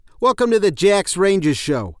Welcome to the Jacks Rangers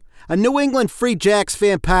Show, a New England Free Jacks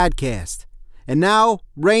fan podcast. And now,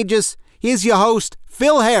 Rangers, here's your host,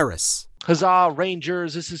 Phil Harris. Huzzah,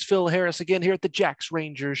 Rangers. This is Phil Harris again here at the Jacks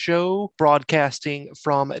Rangers Show, broadcasting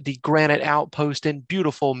from the Granite Outpost in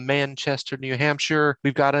beautiful Manchester, New Hampshire.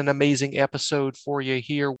 We've got an amazing episode for you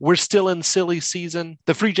here. We're still in silly season.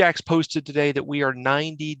 The Free Jacks posted today that we are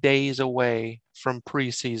 90 days away from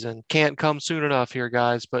preseason. Can't come soon enough here,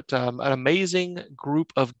 guys, but an amazing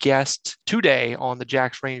group of guests today on the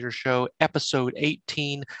Jacks Rangers Show, episode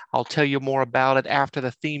 18. I'll tell you more about it after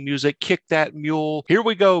the theme music. Kick that mule. Here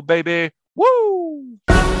we go, baby. Woo!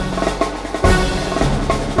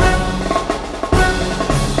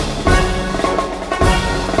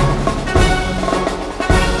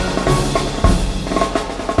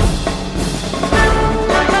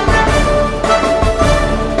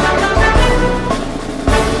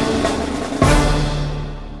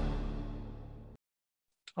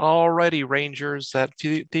 Alrighty, Rangers, that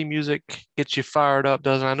theme music gets you fired up,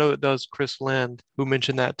 doesn't it? I know it does. Chris Lind, who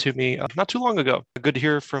mentioned that to me not too long ago. Good to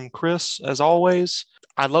hear from Chris, as always.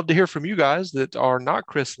 I'd love to hear from you guys that are not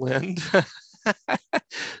Chris Lind.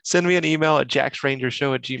 Send me an email at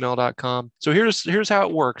jacksrangershow@gmail.com. So here's how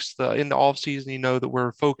it works. In the off season, you know that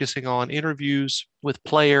we're focusing on interviews with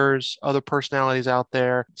players, other personalities out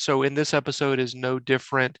there. So in this episode is no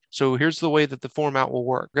different. So here's the way that the format will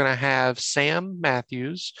work. We're going to have Sam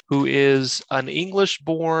Matthews, who is an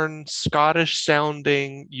English-born,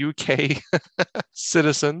 Scottish-sounding UK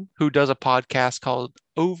citizen who does a podcast called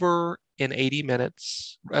Over in 80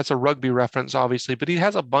 Minutes. That's a rugby reference, obviously, but he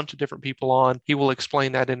has a bunch of different people on. He will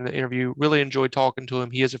explain that in the interview. Really enjoyed talking to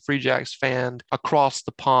him. He is a Free Jacks fan across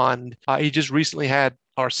the pond. He just recently had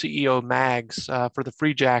our CEO Mags for the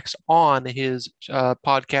Free Jacks on his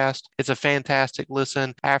podcast. It's a fantastic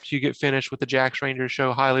listen. After you get finished with the Jacks Rangers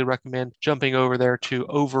Show, highly recommend jumping over there to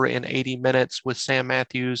Over in 80 Minutes with Sam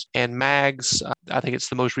Matthews and Mags. I think it's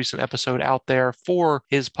the most recent episode out there for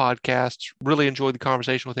his podcast. Really enjoyed the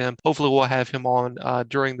conversation with him. Hopefully we'll have him on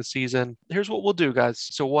during the season. Here's what we'll do, guys.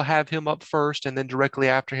 So we'll have him up first, and then directly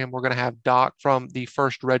after him, we're going to have Doc from the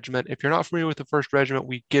 1st Regiment. If you're not familiar with the 1st Regiment,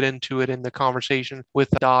 we get into it in the conversation with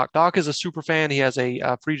Doc. Doc is a super fan. He has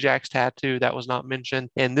a Free Jacks tattoo that was not mentioned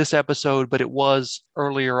in this episode, but it was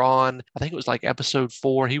earlier on. I think it was like episode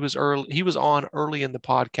 4. He was on early in the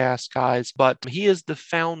podcast, guys, but he is the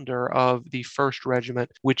founder of the 1st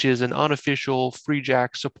Regiment, which is an unofficial Free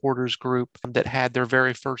Jacks supporters group that had their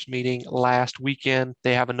very first meeting last weekend.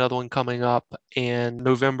 They have another one coming up in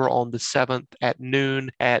November on the 7th at noon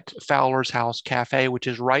at Fowler's House Cafe, which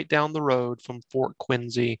is right down the road from Fort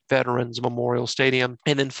Quincy Veterans Memorial Stadium.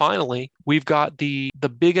 And then finally, we've got the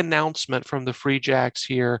big announcement from the Free Jacks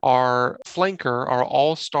here. Our flanker, our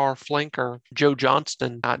all-star flanker, Joe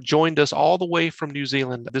Johnston, joined us all the way from New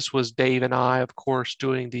Zealand. This was Dave and I, of course,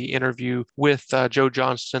 doing the interview with Joe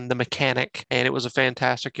Johnston, the mechanic, and it was a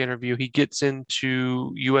fantastic interview. He gets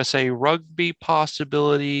into USA Rugby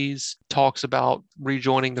possibilities, talks about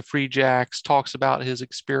rejoining the Free Jacks, talks about his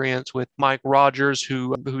experience with Mike Rogers,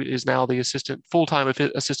 who is now the full-time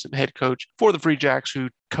assistant head coach for the Free Jacks, who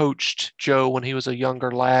coached Joe when he was a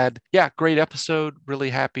younger lad. Yeah, great episode.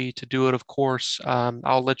 Really happy to do it, of course.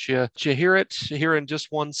 I'll let you hear it here in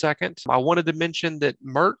just 1 second. I wanted to mention that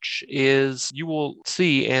merch you will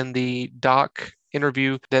see in the Doc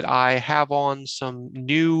interview that I have on some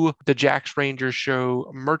new The Jacks Rangers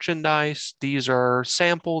Show merchandise. These are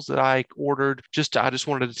samples that I ordered. I just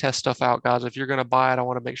wanted to test stuff out, guys. If you're going to buy it, I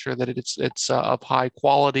want to make sure that it's of high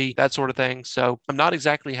quality, that sort of thing. So I'm not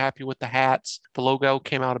exactly happy with the hats. The logo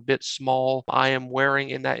came out a bit small. I am wearing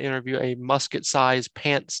in that interview a musket size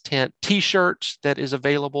pants tent t-shirt that is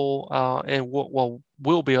available and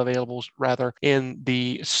will be available rather in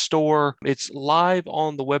the store. It's live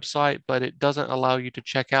on the website, but it doesn't allow you to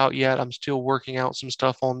check out yet. I'm still working out some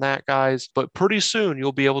stuff on that, guys, but pretty soon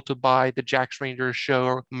you'll be able to buy the Jacks Rangers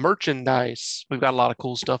Show merchandise. We've got a lot of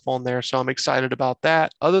cool stuff on there, so I'm excited about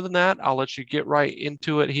that. Other than that, I'll let you get right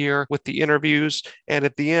into it here with the interviews, and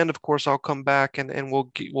at the end, of course, I'll come back and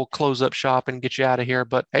we'll close up shop and get you out of here.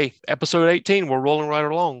 But hey, episode 18, we're rolling right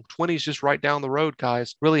along. 20 is just right down the road,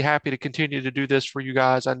 guys. Really happy to continue to do this for you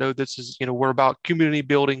guys. I know this is, we're about community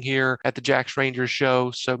building here at the Jacks Rangers Show.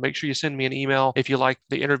 So make sure you send me an email if you like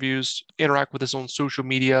the interviews. Interact with us on social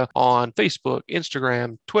media on Facebook,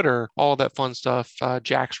 Instagram, Twitter, all that fun stuff.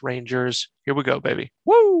 Jacks Rangers. Here we go, baby.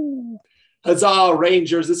 Woo! Huzzah,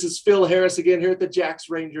 Rangers. This is Phil Harris again here at the Jacks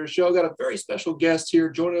Rangers Show. Got a very special guest here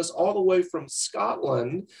joining us all the way from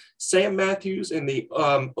Scotland, Sam Matthews in the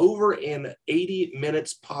Over in 80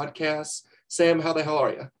 Minutes podcast. Sam, how the hell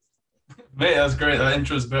are you? Mate, that's great. That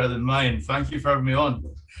intro is better than mine. Thank you for having me on.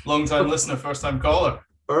 Long time listener, first time caller.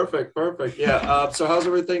 Perfect. Yeah. So how's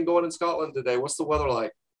everything going in Scotland today? What's the weather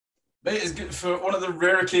like? Mate, it's good for one of the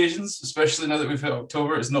rare occasions, especially now that we've hit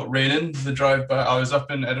October. It's not raining. The drive back, I was up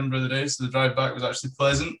in Edinburgh today, so the drive back was actually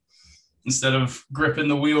pleasant. Instead of gripping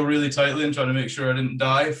the wheel really tightly and trying to make sure I didn't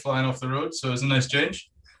die flying off the road, so it was a nice change.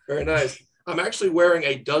 Very nice. I'm actually wearing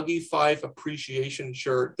a Dougie Fife appreciation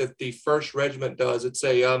shirt that the 1st Regiment does. It's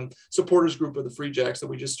a supporters group of the Free Jacks that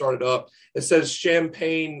we just started up. It says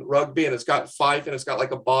Champagne Rugby, and it's got Fife, and it's got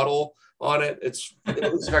like a bottle on it. Let's see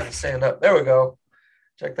if I can stand up. There we go.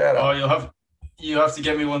 Check that out. Oh, you have to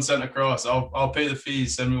get me one sent across. I'll pay the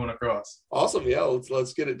fees. Send me one across. Awesome. Yeah,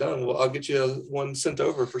 let's get it done. Well, I'll get you one sent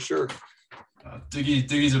over for sure.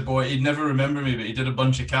 Doogie's a boy. He'd never remember me, but he did a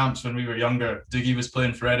bunch of camps when we were younger. Doogie was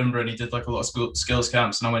playing for Edinburgh, and he did like a lot of skills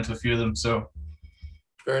camps, and I went to a few of them. So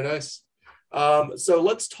very nice. So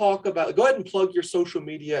let's talk about. Go ahead and plug your social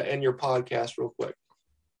media and your podcast real quick.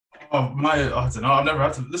 I don't know. I've never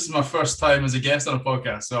had to. This is my first time as a guest on a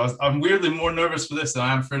podcast, so I'm weirdly more nervous for this than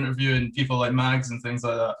I am for interviewing people like Mags and things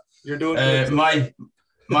like that. You're doing good.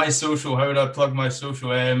 My social. How would I plug my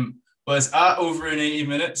social? Well, it's at over in 80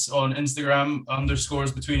 minutes on Instagram,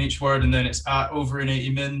 underscores between each word, and then it's at over in 80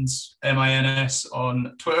 mins, MINS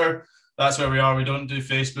on Twitter. That's where we are. We don't do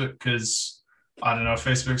Facebook because, I don't know,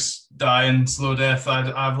 Facebook's dying, slow death. I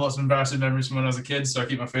have lots of embarrassing memories from when I was a kid, so I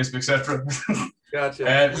keep my Facebook separate. Gotcha.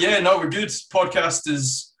 We're good. Podcast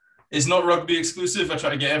is not rugby exclusive. I try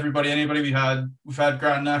to get anybody. We've had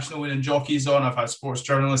Grand National winning jockeys on. I've had sports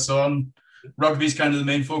journalists on. Rugby's kind of the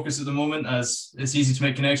main focus at the moment, as it's easy to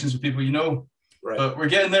make connections with people you know. Right. But we're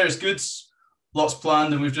getting there. It's good. Lots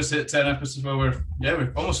planned, and we've just hit 10 episodes. Well,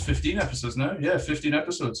 we're almost 15 episodes now. Yeah, 15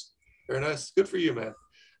 episodes. Very nice. Good for you, man.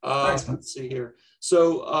 Thanks, man. Let's see here.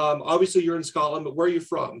 So obviously you're in Scotland, but where are you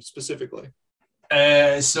from specifically?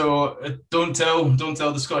 Don't tell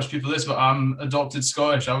the Scottish people this, but I'm adopted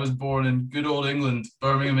Scottish. I was born in good old England,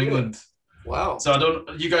 Birmingham, England. Wow. So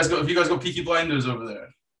have you guys got Peaky Blinders over there?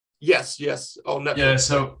 Yes. Oh, Netflix. Yeah,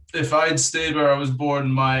 so if I'd stayed where I was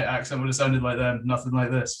born, my accent would have sounded like that, nothing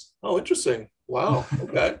like this. Oh, interesting. Wow.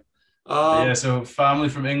 Okay. So family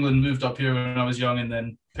from England moved up here when I was young and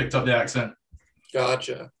then picked up the accent.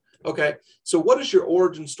 Gotcha. Okay. So what is your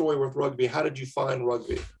origin story with rugby? How did you find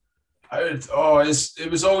rugby?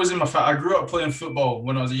 It was always in my family. I grew up playing football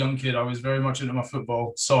when I was a young kid. I was very much into my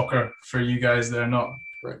football, soccer for you guys. They're not.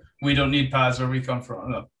 Right. We don't need pads where we come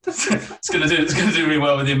from. No. It's gonna do really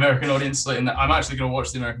well with the American audience. And I'm actually gonna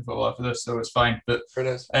watch the American football after this, so it's fine. But very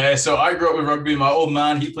nice. So I grew up with rugby. My old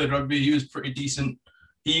man, he played rugby. He was pretty decent.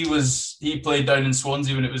 He played down in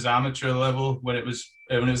Swansea when it was amateur level. When it was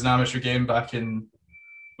an amateur game back in,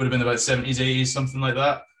 would have been about 70s, 80s, something like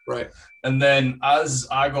that. Right. And then as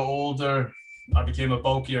I got older, I became a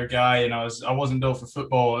bulkier guy, and I wasn't built for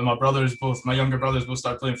football. And my younger brothers both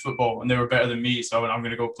started playing football, and they were better than me. So I went, I'm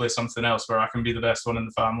going to go play something else where I can be the best one in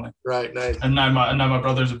the family. Right, nice. And now my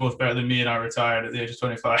brothers are both better than me, and I retired at the age of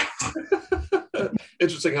 25.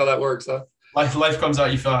 Interesting how that works, huh? Life comes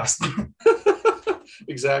at you fast.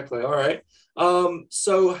 Exactly. All right.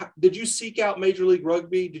 So did you seek out Major League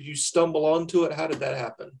Rugby? Did you stumble onto it? How did that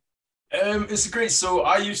happen? It's great. So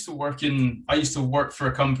I used to work for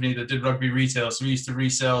a company that did rugby retail. So we used to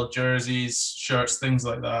resell jerseys, shirts, things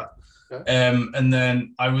like that. Okay. And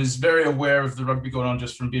then I was very aware of the rugby going on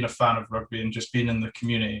just from being a fan of rugby and just being in the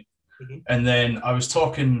community. Mm-hmm. And then I was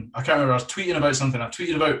tweeting about something. I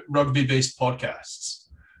tweeted about rugby-based podcasts.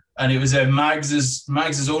 And it was Mags's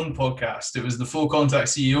own podcast. It was the Full Contact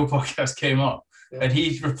CEO podcast came up. Yeah. And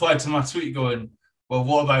he replied to my tweet going, well,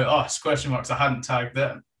 what about us? ? I hadn't tagged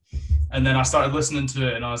them. And then I started listening to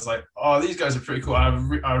it, and I was like, "Oh, these guys are pretty cool." I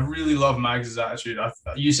really love Mags's attitude.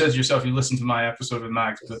 You said yourself you listened to my episode with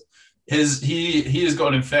Mags, but he has got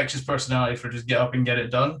an infectious personality for just get up and get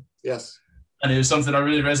it done. Yes. And it was something I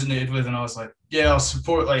really resonated with, and I was like, "Yeah, I'll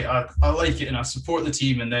support. Like, I like it, and I support the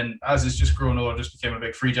team." And then as it's just grown older, I just became a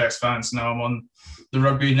big Free Jacks fan. So now I'm on the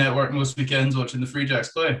Rugby Network most weekends watching the Free Jacks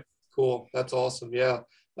play. Cool. That's awesome. Yeah.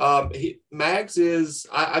 Mags is,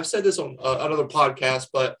 I've said this on another podcast,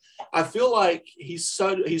 but I feel like he's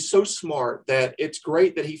so smart that it's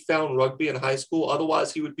great that he found rugby in high school.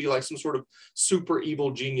 Otherwise, he would be like some sort of super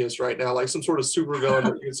evil genius right now, like some sort of super villain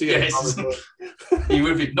that you can see. Yes. In he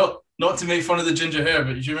would be not to make fun of the ginger hair,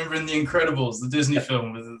 but do you remember in The Incredibles, the Disney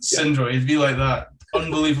film with Syndrome? He'd be like that.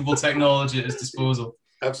 Unbelievable technology at his disposal.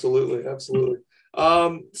 Absolutely.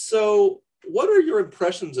 So, what are your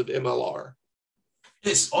impressions of MLR?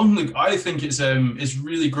 I think it's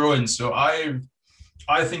really growing. So I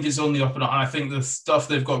think it's only up and up. I think the stuff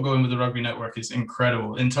they've got going with the Rugby Network is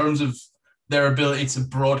incredible in terms of their ability to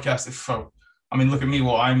broadcast it. I mean, look at me.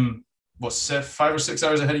 Well, I'm 5 or 6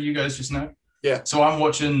 hours ahead of you guys just now. Yeah. So I'm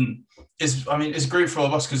watching. It's great for all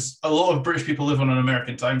of us because a lot of British people live on an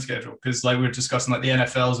American time schedule because, like we were discussing, like the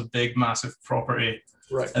NFL is a big, massive property,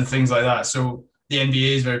 right, and things like that. So the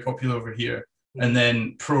NBA is very popular over here, and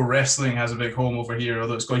then pro wrestling has a big home over here.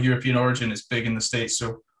 Although it's got European origin, it's big in the States.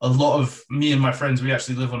 So a lot of me and my friends, we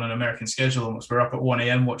actually live on an American schedule almost. We're up at 1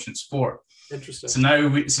 a.m. watching sport. Interesting.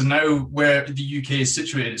 So now where the UK is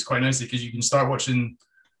situated, it's quite nicely because you can start watching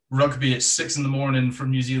rugby at 6 a.m.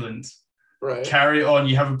 from New Zealand. Right. Carry on.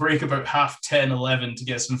 You have a break about 10:30, 11 to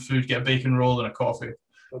get some food, get a bacon roll and a coffee.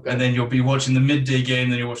 Okay. And then you'll be watching the midday game.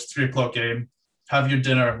 Then you'll watch the 3 o'clock game, have your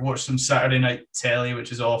dinner, watch some Saturday night telly,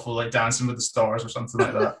 which is awful, like Dancing with the Stars or something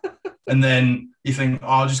like that. And then you think,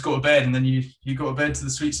 I'll just go to bed. And then you go to bed to the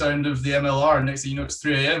sweet sound of the MLR. And next thing you know, it's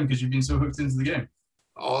 3 a.m. because you've been so hooked into the game.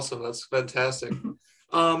 Awesome. That's fantastic.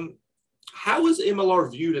 How is MLR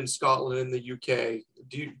viewed in Scotland and the UK?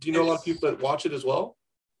 Do you know a lot of people that watch it as well?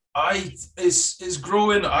 It's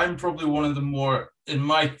growing. I'm probably one of the more, in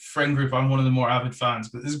my friend group, I'm one of the more avid fans,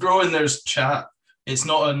 but it's growing. There's chat. It's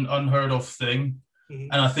not an unheard of thing.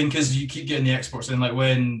 Mm-hmm. And I think as you keep getting the exports in, like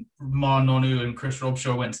when Ma Nonu and Chris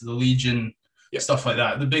Robshaw went to the Legion, stuff like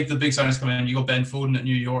that, the big signings coming in. You got Ben Foden at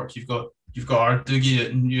New York. You've got Art Doogie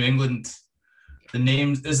at New England. The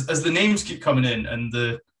names, as the names keep coming in,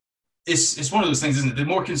 and it's one of those things, isn't it? The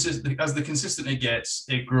more consistent, as the consistent it gets,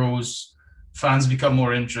 it grows. Fans become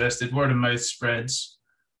more interested, word of mouth spreads,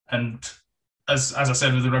 and as I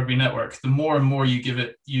said with the Rugby Network, the more and more you give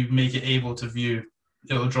it, you make it able to view,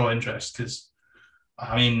 it'll draw interest. Because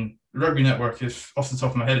I mean, Rugby Network, if off the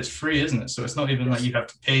top of my head, it's free, isn't it? So it's not even like you have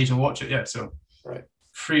to pay to watch it. Yeah, so right,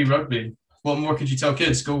 free rugby. What more could you tell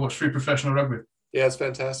kids? Go watch free professional rugby. Yeah, it's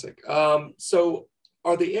fantastic. So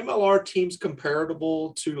are the MLR teams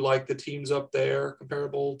comparable to like the teams up there,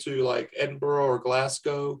 comparable to like Edinburgh or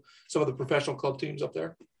Glasgow, some of the professional club teams up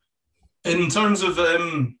there? In terms of,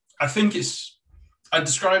 I think I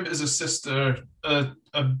describe it as a sister, a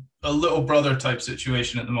little brother type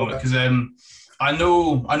situation at the moment, because I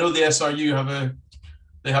know the SRU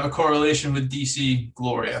have a correlation with DC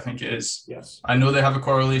Glory, I think it is. Yes. I know they have a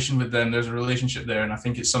correlation with them. There's a relationship there, and I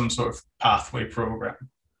think it's some sort of pathway program.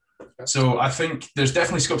 So I think there's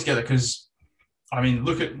definitely scope together because, I mean,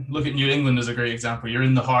 look at New England as a great example. You're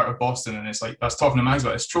in the heart of Boston, and it's like, I was talking to Mags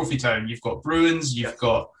about it, it's trophy time. You've got Bruins, you've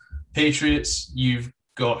got Patriots, you've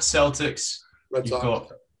got Celtics, you got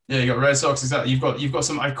Red Sox, exactly. You've got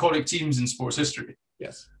some iconic teams in sports history.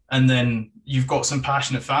 Yes. And then you've got some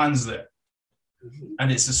passionate fans there. Mm-hmm.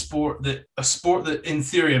 And it's a sport that in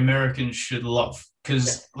theory Americans should love.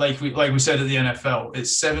 Because like we said at the NFL,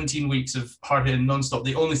 it's 17 weeks of hard-hitting nonstop.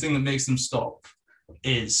 The only thing that makes them stop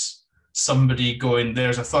is somebody going,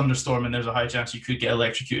 there's a thunderstorm and there's a high chance you could get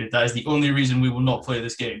electrocuted. That is the only reason we will not play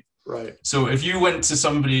this game. Right. So if you went to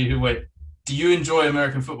somebody who went, do you enjoy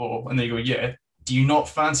American football? And they go, yeah. Do you not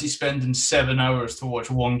fancy spending 7 hours to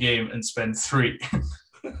watch one game and spend 3?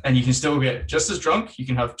 And you can still get just as drunk. You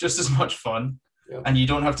can have just as much fun. And you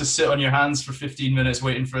don't have to sit on your hands for 15 minutes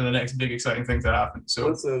waiting for the next big exciting thing to happen. So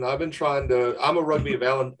listen, I'm a rugby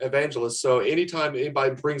evangelist. So anytime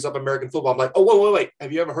anybody brings up American football, I'm like, oh, wait.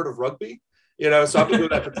 Have you ever heard of rugby? So I've been doing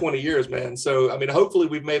that for 20 years, man. So, I mean, hopefully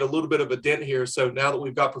we've made a little bit of a dent here. So now that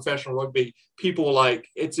we've got professional rugby, people like,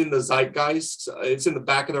 it's in the zeitgeist, it's in the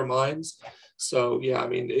back of their minds. So, yeah, I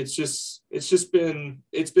mean, it's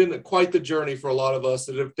been quite the journey for a lot of us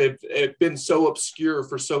that have been so obscure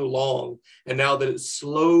for so long. And now that it's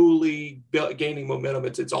slowly gaining momentum,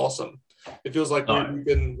 it's awesome. It feels like we've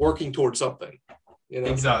been working towards something,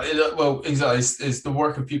 Exactly. Well, exactly. It's the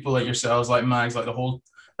work of people like yourselves, like Mags, like the whole,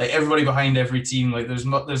 like everybody behind every team. Like there's a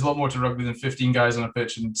lot more to rugby than 15 guys on a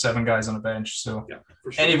pitch and 7 guys on a bench. So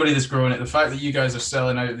for sure. Anybody that's growing it, the fact that you guys are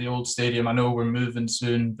selling out the old stadium, I know we're moving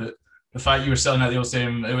soon, but the fact you were selling out the old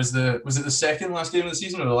stadium, was it the second last game of the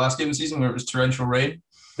season or the last game of the season where it was torrential rain?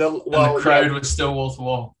 The crowd was still wall to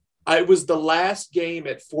wall. It was the last game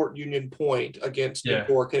at Fort Union Point against New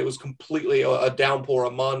York. It was completely a downpour,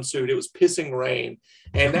 a monsoon. It was pissing rain.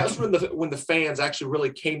 And that's when the fans actually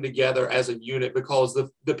really came together as a unit, because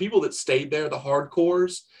the people that stayed there, the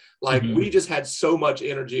hardcores, like we just had so much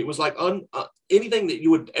energy. It was like anything that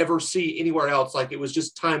you would ever see anywhere else. Like it was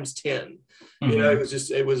just times 10.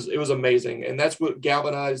 It was amazing. And that's what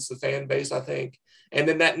galvanized the fan base, I think. And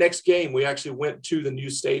then that next game, we actually went to the new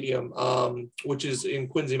stadium, which is in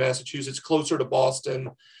Quincy, Massachusetts, closer to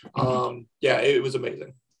Boston. It was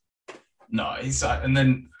amazing. No, exactly. And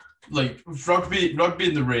then like rugby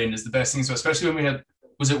in the rain is the best thing. So especially when we had,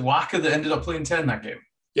 was it Waka that ended up playing 10 that game?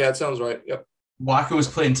 Yeah, it sounds right. Yep. Waka was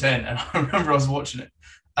playing 10, and I remember I was watching it.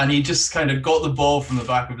 and he just kind of got the ball from the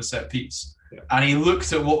back of a set piece. Yeah. And he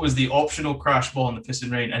looked at what was the optional crash ball in the piss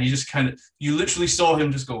and rain, and he just you literally saw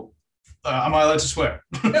him just go, am I allowed to swear?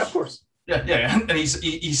 Yeah, of course. Yeah. And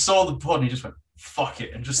he saw the ball and he just went, fuck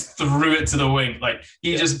it, and just threw it to the wing. Like,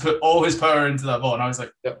 he just put all his power into that ball. And I was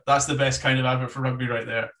like, that's the best kind of advert for rugby right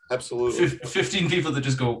there. Absolutely. 15 people that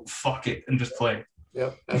just go, fuck it, and just play.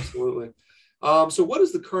 Yeah, absolutely. So what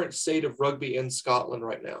is the current state of rugby in Scotland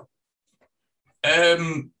right now?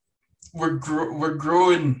 We're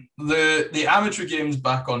growing. The amateur game's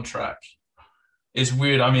back on track. It's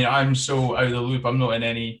weird. I mean, I'm so out of the loop. I'm not in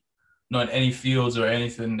any fields or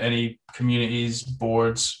anything, any communities,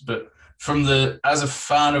 boards. But as a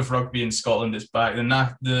fan of rugby in Scotland, it's back. We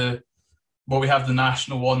have the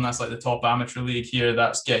national one. That's like the top amateur league here.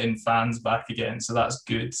 That's getting fans back again. So that's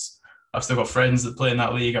good. I've still got friends that play in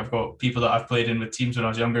that league. I've got people that I've played in with teams when I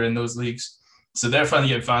was younger in those leagues. So they're finally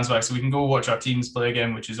getting fans back. So we can go watch our teams play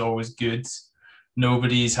again, which is always good.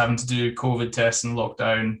 Nobody's having to do COVID tests and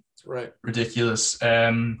lockdown. Right. Ridiculous.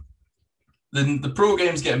 The pro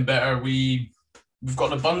game's getting better. We've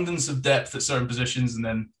got an abundance of depth at certain positions and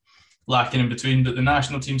then lacking in between. But the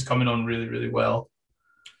national team's coming on really, really well.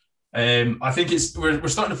 I think we're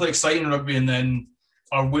starting to play exciting rugby, and then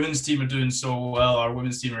our women's team are doing so well. Our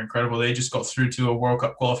women's team are incredible. They just got through to a World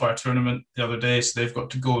Cup qualifier tournament the other day, so they've got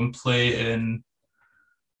to go and play in,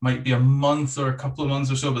 might be a month or a couple of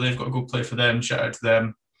months or so, but they've got to go play for them. Shout out to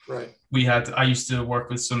them. Right. I used to work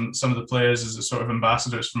with some of the players as a sort of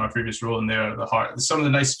ambassadors from my previous role, and they're some of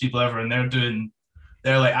the nicest people ever, and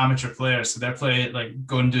they're like amateur players, so they're playing like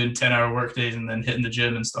going doing 10-hour work days and then hitting the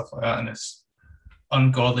gym and stuff like that, and it's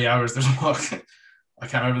ungodly hours. There's a lot. I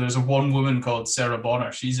can't remember. There's a one woman called Sarah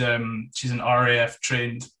Bonner. She's an RAF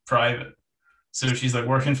trained private. So she's like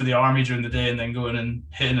working for the army during the day and then going and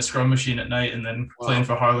hitting a scrum machine at night and then playing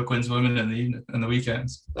for Harlequins women in the evening and the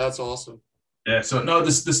weekends. That's awesome. Yeah. So no,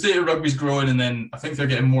 the state of rugby's growing, and then I think they're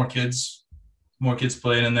getting more kids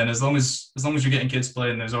playing. And then as long as you're getting kids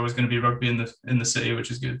playing, there's always going to be rugby in the city, which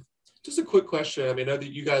is good. Just a quick question. I mean, I know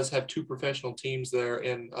that you guys have two professional teams there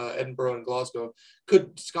in Edinburgh and Glasgow.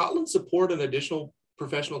 Could Scotland support an additional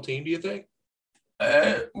professional team, do you think?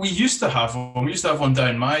 We used to have one. We used to have one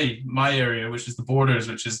down my area, which is the Borders,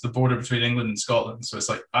 which is the border between England and Scotland. So it's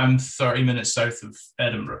like I'm 30 minutes south of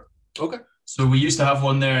Edinburgh. Okay. So we used to have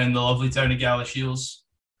one there in the lovely town of Galashiels.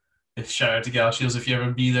 Shout out to Galashiels. If you ever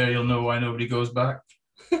be there, you'll know why nobody goes back.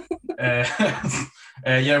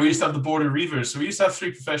 Yeah, we used to have the Border Reavers. So we used to have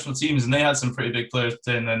 3 professional teams, and they had some pretty big players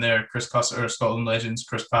playing in there. Chris Cussiter, Scotland legends,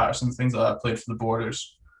 Chris Patterson, things like that played for the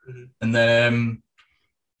Borders. Mm-hmm. And then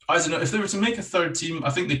I don't know, if they were to make a third team, I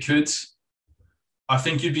think they could. I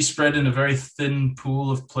think you'd be spreading a very thin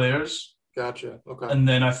pool of players. Gotcha. Okay. And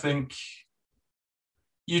then I think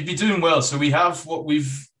you'd be doing well. So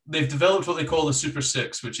they've developed what they call the Super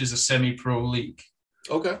Six, which is a semi-pro league.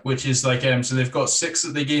 Okay. Which is like so they've got 6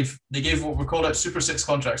 that they gave what were called out Super Six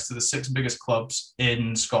contracts to the 6 biggest clubs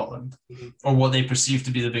in Scotland, mm-hmm. or what they perceive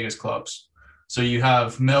to be the biggest clubs. So you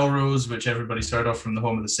have Melrose, which everybody's heard of from the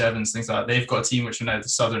home of the Sevens, things like that. They've got a team which are now the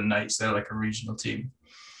Southern Knights. They're like a regional team.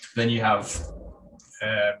 Then you have,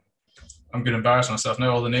 I'm going to embarrass myself now.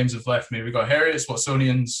 All the names have left me. We've got Heriots,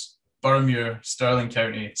 Watsonians, Boroughmuir, Stirling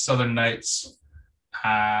County, Southern Knights,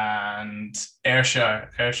 and Ayrshire.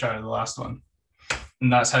 Ayrshire, the last one.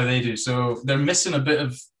 And that's how they do. So they're missing a bit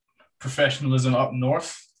of professionalism up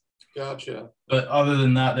north. Gotcha. But other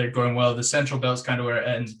than that, they're going well. The Central Belt's kind of where it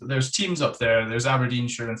ends. But there's teams up there. There's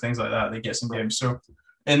Aberdeenshire and things like that. They get some games. So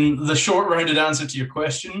in the short-rounded answer to your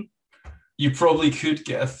question, you probably could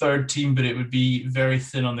get a third team, but it would be very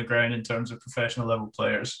thin on the ground in terms of professional level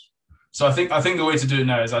players. So I think the way to do it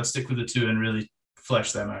now is I'd stick with the 2 and really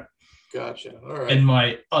flesh them out. Gotcha. All right. In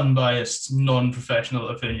my unbiased, non-professional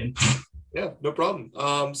opinion. Yeah, no problem.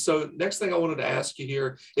 So next thing I wanted to ask you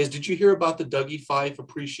here is, did you hear about the Dougie Fife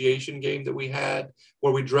appreciation game that we had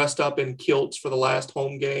where we dressed up in kilts for the last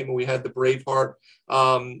home game and we had the Braveheart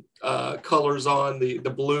colors on,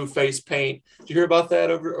 the blue face paint? Did you hear about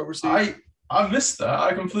that overseas? I missed that.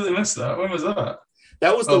 I completely missed that. When was that?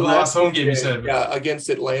 That was the last home game you said. Yeah, against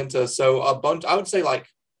Atlanta. So a bunch, I would say like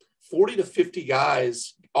 40 to 50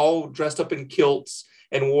 guys all dressed up in kilts.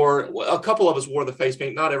 And a couple of us wore the face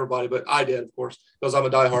paint, not everybody, but I did, of course, because I'm a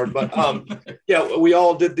diehard. But yeah, we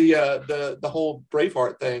all did the whole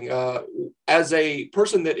Braveheart thing. As a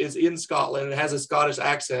person that is in Scotland and has a Scottish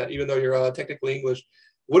accent, even though you're technically English,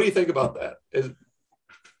 what do you think about that?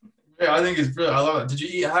 Yeah, I think it's brilliant. I love it. Did you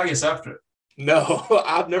eat haggis after it? No,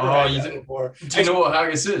 I've never had that before. Do you know what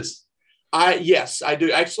haggis is? Yes, I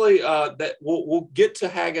do. Actually, that we'll get to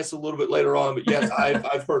haggis a little bit later on, but yes,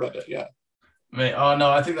 I've heard of it. Yeah. Mate, oh no,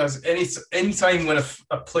 I think that's any time when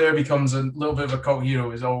a player becomes a little bit of a cult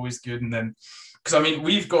hero is always good. And then, because I mean,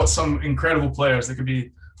 we've got some incredible players that could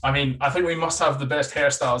be. I mean, I think we must have the best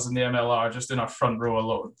hairstyles in the MLR just in our front row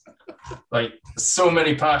alone. Like so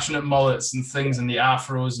many passionate mullets and things, and the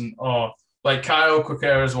afros, and like Kyle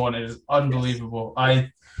Quakera's one is unbelievable.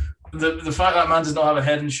 The fact that man does not have a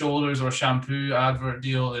Head and Shoulders or shampoo advert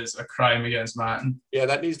deal is a crime against man. Yeah,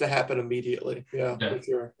 that needs to happen immediately. Yeah. For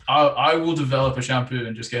sure. I will develop a shampoo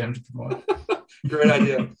and just get him to promote. Great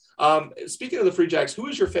idea. Speaking of the Free Jacks, who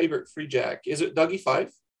is your favorite Free Jack? Is it Dougie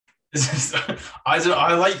Fife? I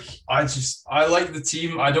like the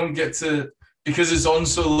team. I don't get to, because it's on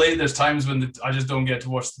so late. There's times when I just don't get to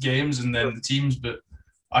watch the games and then the teams. But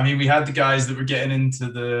I mean, we had the guys that were getting into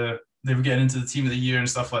the team of the year and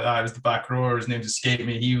stuff like that. It was the back rower. His name's escaped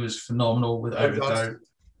me. He was phenomenal without a doubt.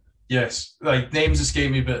 Yes, like names escape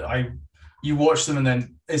me, but you watch them and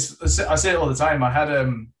then I say it all the time. I had a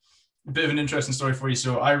bit of an interesting story for you.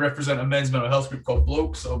 So I represent a men's mental health group called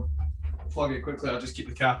Blokes. So plug it quickly. I'll just keep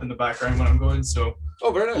the cap in the background when I'm going. So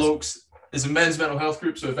very nice. Blokes is a men's mental health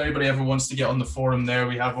group. So if anybody ever wants to get on the forum there,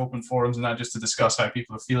 we have open forums and that just to discuss how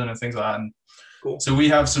people are feeling and things like that. And cool. So we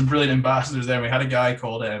have some brilliant ambassadors there. We had a guy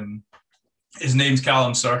called his name's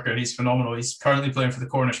Callum Circa. He's phenomenal. He's currently playing for the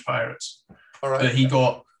Cornish Pirates. All right.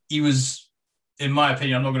 But he was, in my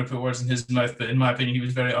opinion, I'm not going to put words in his mouth, but in my opinion, he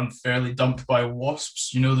was very unfairly dumped by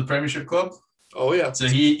Wasps. You know, the Premiership club? Oh, yeah. So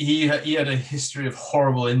he had a history of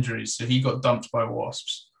horrible injuries. So he got dumped by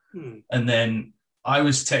Wasps. And then I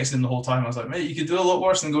was texting him the whole time. I was like, mate, you could do a lot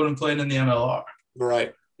worse than going and playing in the MLR.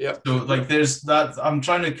 Right. Yeah. So like there's that. I'm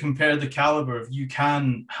trying to compare the caliber of, you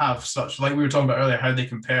can have such, like we were talking about earlier, how they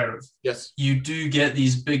compare. Yes. You do get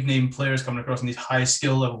these big name players coming across and these high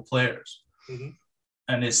skill level players. Mm-hmm.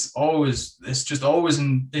 And it's just always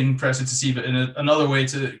impressive to see. But in another way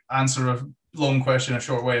to answer a long question a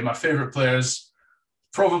short way, my favorite players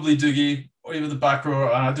probably Dougie, or even the back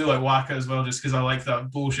row, and I do like Waka as well, just because I like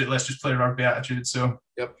that bullshit let's just play rugby attitude. So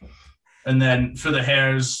yep. And then for the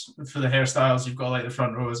hairstyles, you've got like the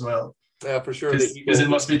front row as well. Yeah, for sure. Because it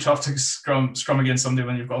must be tough to scrum against somebody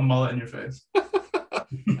when you've got a mullet in your face.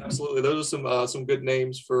 Absolutely, those are some good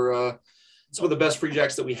names for some of the best Free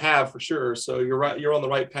Jacks that we have, for sure. So you're right, you're on the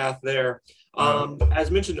right path there.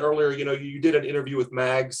 As mentioned earlier, you did an interview with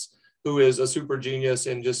Mags, who is a super genius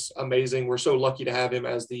and just amazing. We're so lucky to have him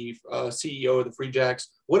as the CEO of the Free Jacks.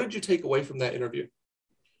 What did you take away from that interview?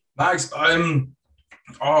 Mags,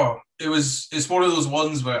 it's one of those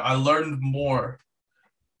ones where I learned more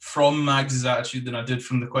from Mags's attitude than I did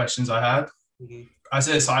from the questions I had. Mm-hmm. I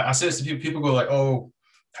say this to people go like, oh,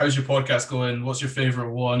 how's your podcast going? What's your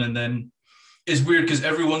favorite one? And then it's weird because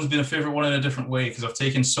everyone's been a favorite one in a different way, because I've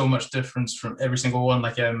taken so much difference from every single one.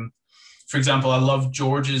 Like, for example, I love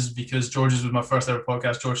George's because George's was my first ever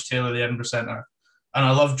podcast, George Taylor, the Edinburgh Centre. And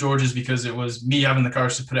I love George's because it was me having the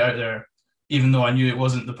courage to put it out there, even though I knew it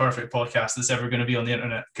wasn't the perfect podcast that's ever going to be on the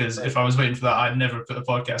internet. Because if I was waiting for that, I'd never put a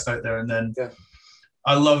podcast out there. And then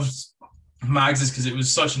I loved Mags's because it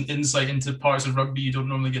was such an insight into parts of rugby you don't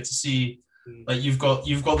normally get to see. Like you've got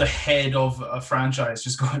the head of a franchise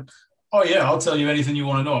just going, oh yeah, I'll tell you anything you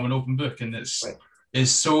want to know. I'm an open book. And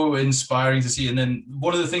it's so inspiring to see. And then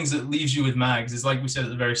one of the things that leaves you with Mags is, like we said at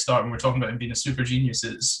the very start when we're talking about him being a super genius,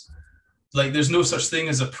 is like there's no such thing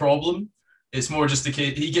as a problem. It's more just the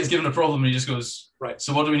case, he gets given a problem and he just goes, right,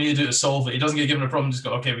 so what do we need to do to solve it? He doesn't get given a problem and just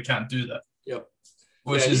go, okay, we can't do that. Yep.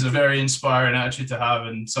 Which is a very inspiring attitude to have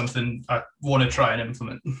and something I want to try and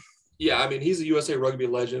implement. Yeah, I mean, he's a USA Rugby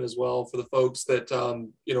legend as well. For the folks that,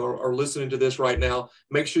 are listening to this right now,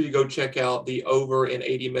 make sure you go check out the Over in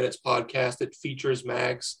 80 Minutes podcast. It features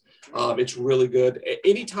Mags. It's really good.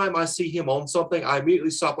 Anytime I see him on something, I immediately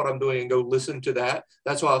stop what I'm doing and go listen to that.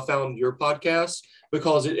 That's why I found your podcast,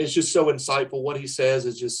 because it's just so insightful. What he says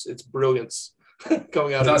is just, it's brilliance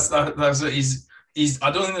coming out of it. That's it. He's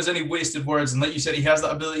I don't think there's any wasted words. And like you said, he has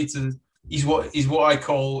that ability to, he's what I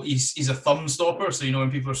call, he's a thumb stopper. So,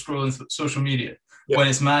 when people are scrolling through social media, when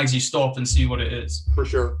it's Mags, you stop and see what it is. For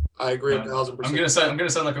sure. I agree 1,000%. I'm gonna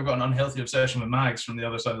sound like I've got an unhealthy obsession with Mags from the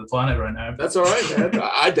other side of the planet right now. That's all right, man.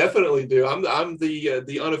 I definitely do. I'm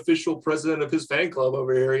the unofficial president of his fan club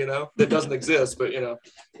over here, that doesn't exist, but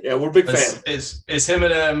we're big fans. It's him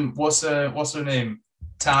and what's her name?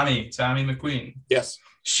 Tammy McQueen. Yes.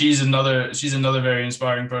 She's another very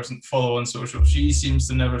inspiring person to follow on social. She seems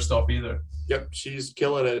to never stop either. Yep, she's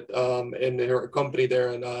killing it in her company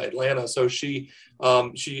there in Atlanta. So she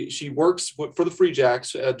works for the Free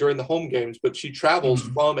Jacks during the home games, but she travels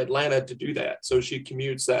from Atlanta to do that. So she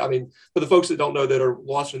commutes that. I mean, for the folks that don't know that are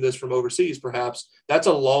watching this from overseas, perhaps that's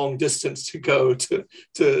a long distance to go to.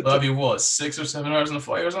 That'd be what, 6 or 7 hours on the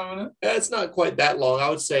flight or something? It's not quite that long. I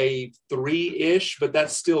would say 3-ish, but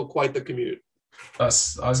that's still quite the commute. I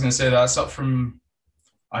was going to say that's up from.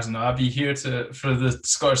 I don't know. I'd be here for the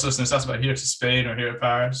Scottish listeners. That's about here to Spain or here to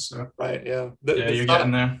Paris. So. Right. Yeah. You're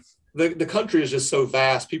getting there. The country is just so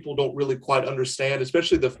vast. People don't really quite understand,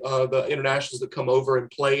 especially the internationals that come over and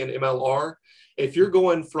play in MLR. If you're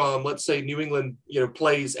going from, let's say, New England,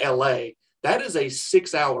 plays LA, that is a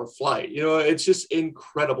 6-hour flight. It's just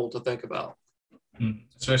incredible to think about.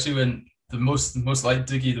 Especially when the most like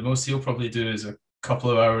Diggy, the most he'll probably do is a couple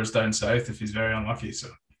of hours down south if he's very unlucky. So.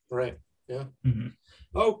 Right. Yeah. Mm-hmm.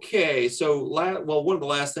 Okay, so one of the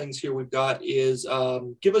last things here we've got is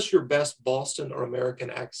give us your best Boston or American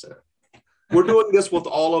accent. We're doing this with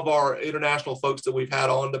all of our international folks that we've had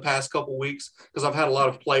on the past couple weeks because I've had a lot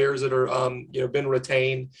of players that are been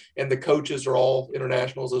retained, and the coaches are all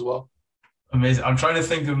internationals as well. Amazing. I'm trying to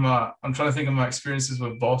think of my experiences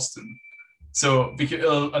with Boston. So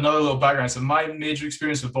another little background. So my major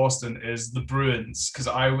experience with Boston is the Bruins because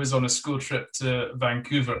I was on a school trip to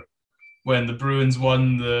Vancouver when the Bruins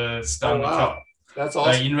won the Stanley Cup. That's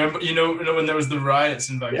awesome. You remember when there was the riots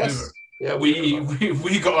in Vancouver? Yes. Yeah,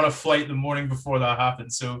 we got on a flight the morning before that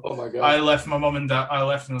happened. So oh my God. I left my mom and dad. I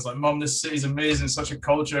left and I was like, Mom, this city's amazing. Such a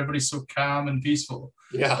culture. Everybody's so calm and peaceful.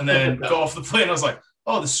 Yeah. And then got off the plane. I was like,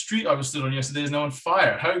 oh, the street I was stood on yesterday is now on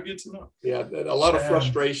fire. How good to know. Yeah, a lot of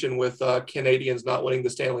frustration with Canadians not winning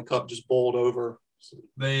the Stanley Cup just bowled over.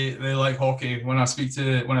 They like hockey. When I speak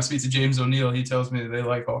to James O'Neill, he tells me they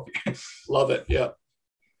like hockey. Love it. Yeah.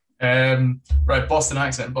 Right. Boston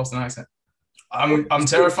accent. I'm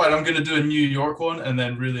terrified. I'm going to do a New York one and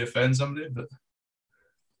then really offend somebody. But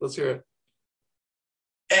let's hear it.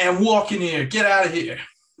 And walk in here. Get out of here.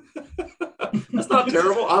 That's not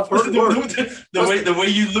terrible. I've heard worse. The way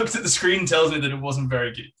you looked at the screen tells me that it wasn't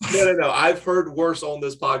very good. No. I've heard worse on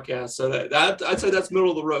this podcast. So that I'd say that's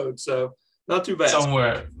middle of the road. So not too bad.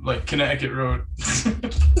 Somewhere like Connecticut Road.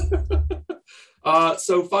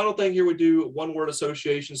 So final thing here, we do one word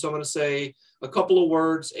association. So I'm going to say a couple of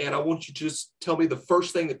words, and I want you to just tell me the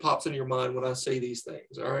first thing that pops into your mind when I say these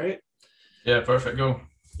things. All right? Yeah, perfect. Go.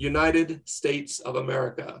 United States of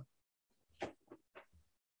America.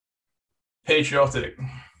 Patriotic.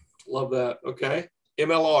 Love that. Okay.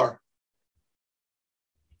 MLR.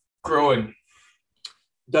 Growing.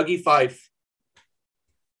 Dougie Fife.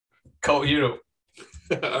 Cult hero.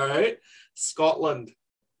 All right. Scotland.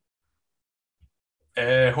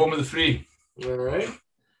 Home of the free. All right.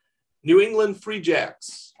 New England Free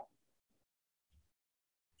Jacks.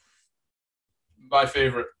 My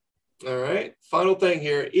favorite. All right. Final thing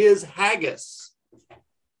here is haggis.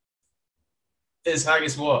 Is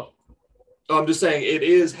haggis what? Oh, I'm just saying it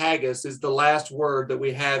is haggis is the last word that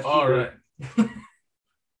we have here. All right.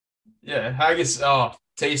 Yeah, haggis. Oh,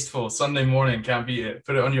 tasteful. Sunday morning, can't beat it.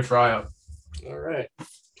 Put it on your fry up. All right.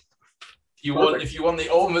 If you want the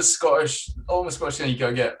ultimate Scottish thing, you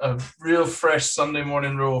gotta get a real fresh Sunday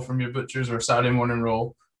morning roll from your butchers or Saturday morning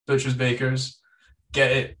roll, butchers, bakers.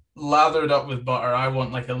 Get it lathered up with butter. I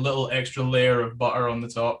want like a little extra layer of butter on the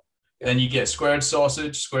top. Then you get squared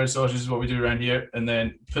sausage. Squared sausage is what we do around here. And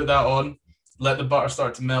then put that on. Let the butter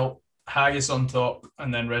start to melt. Haggis on top,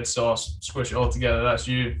 and then red sauce. Squish it all together. That's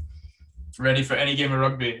you. Ready for any game of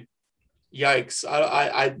rugby. Yikes!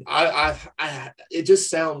 It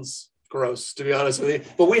just sounds gross, to be honest with you.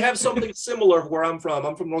 But we have something similar where I'm from.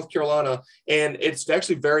 I'm from North Carolina, and it's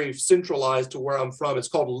actually very centralized to where I'm from. It's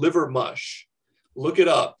called liver mush. Look it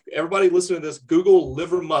up. Everybody listen to this. Google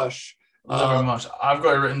liver mush. Liver mush. I've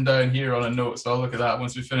got it written down here on a note, so I'll look at that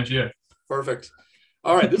once we finish here. Perfect.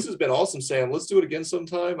 All right, this has been awesome, Sam. Let's do it again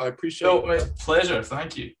sometime. I appreciate it. My pleasure.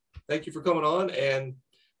 Thank you. Thank you for coming on. And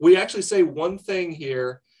we actually say one thing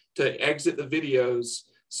here to exit the videos.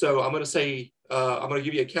 So I'm going to say, I'm going to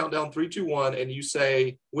give you a countdown, 3, 2, 1, and you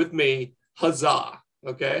say with me, huzzah.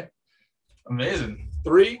 Okay? Amazing.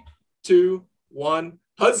 3, 2, 1,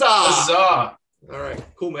 huzzah. Huzzah. All right.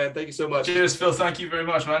 Cool, man. Thank you so much. Cheers, Phil. Thank you very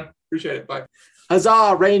much, man. Appreciate it. Bye.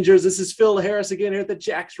 Huzzah, Rangers. This is Phil Harris again here at the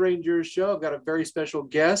Jacks Rangers show. I've got a very special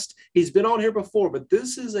guest. He's been on here before, but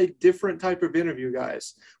this is a different type of interview,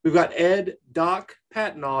 guys. We've got Ed Doc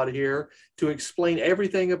Patnod here to explain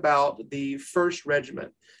everything about the 1st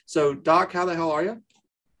Regiment. So, Doc, how the hell are you?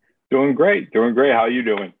 Doing great. How are you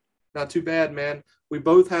doing? Not too bad, man. We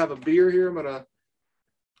both have a beer here. I'm going to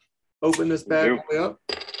open this bad boy up.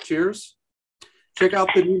 Cheers. Check out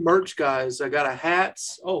the new merch, guys. I got a hat.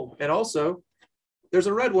 Oh, and also there's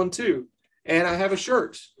a red one too. And I have a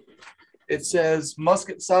shirt. It says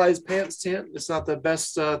musket size pants tent. It's not the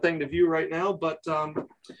best thing to view right now, but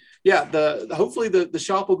yeah, hopefully the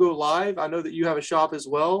shop will go live. I know that you have a shop as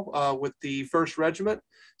well with the First Regiment.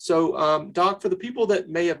 So Doc, for the people that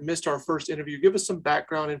may have missed our first interview, give us some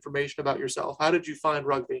background information about yourself. How did you find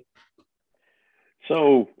rugby?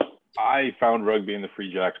 So I found rugby in the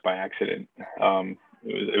Free Jacks by accident.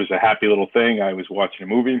 It was a happy little thing. I was watching a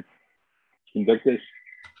movie, Invictus,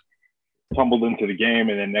 tumbled into the game,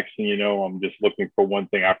 and then next thing you know, I'm just looking for one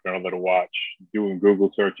thing after another to watch, doing Google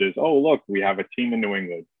searches. Oh, look, we have a team in New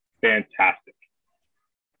England. Fantastic.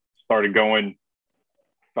 Started going,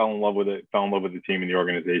 fell in love with it, fell in love with the team and the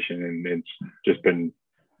organization, and it's just been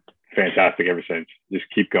fantastic ever since. Just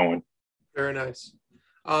keep going. Very nice.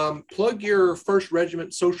 Plug your First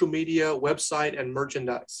Regiment social media, website, and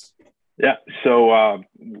merchandise. Yeah, so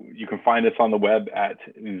you can find us on the web at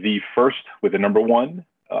the first with the number one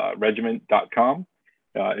regiment.com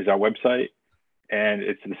is our website, and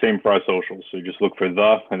it's the same for our socials. So you just look for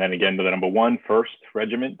the, and then again the number one, First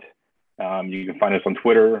Regiment. You can find us on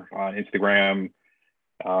Twitter, on Instagram,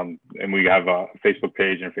 and we have a Facebook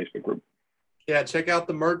page and a Facebook group. Yeah, check out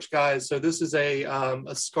the merch, guys. So this is a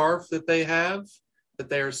scarf that they have that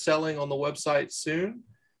they are selling on the website soon.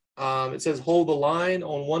 It says "Hold the Line"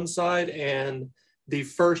 on one side and the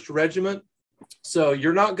First Regiment. So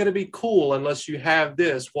you're not going to be cool unless you have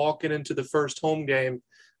this walking into the first home game.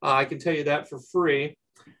 I can tell you that for free.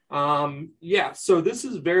 Yeah, so this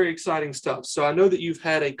is very exciting stuff. So I know that you've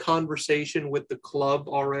had a conversation with the club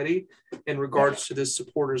already in regards to this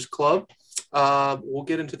supporters club. We'll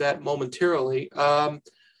get into that momentarily.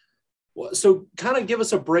 So kind of give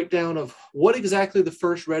us a breakdown of what exactly the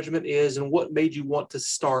First Regiment is and what made you want to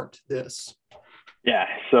start this. Yeah,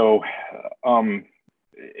 so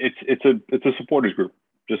it's a supporters group,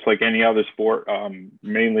 just like any other sport.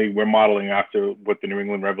 Mainly, we're modeling after what the New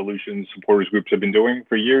England Revolution supporters groups have been doing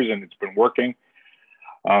for years, and it's been working.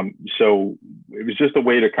 So it was just a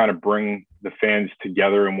way to kind of bring the fans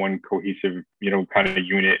together in one cohesive, kind of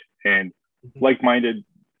unit, and like-minded,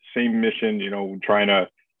 same mission, trying to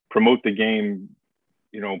promote the game,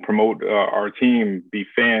 promote our team, be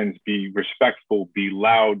fans, be respectful, be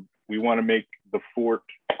loud. We want to make the Fort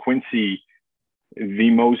Quincy the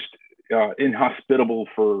most inhospitable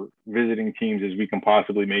for visiting teams as we can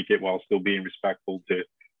possibly make it, while still being respectful to,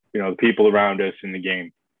 the people around us in the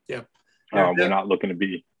game. Yeah. We're not looking to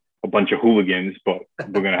be a bunch of hooligans, but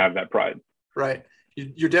we're going to have that pride. Right.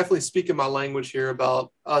 You're definitely speaking my language here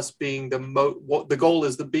about us being the goal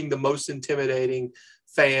is being the most intimidating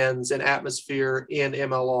fans and atmosphere in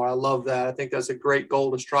MLR. I love that. I think that's a great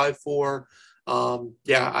goal to strive for. I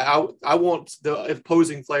want the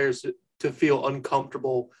opposing players to feel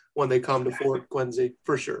uncomfortable when they come to Fort Quincy,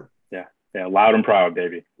 for sure. Yeah. Loud and proud,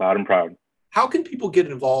 baby. Loud and proud. How can people get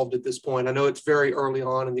involved at this point? I know it's very early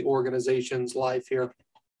on in the organization's life here.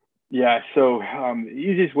 Yeah. So the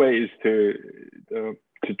easiest way is to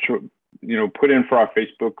put in for our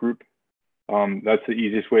Facebook group. That's the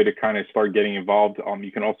easiest way to kind of start getting involved.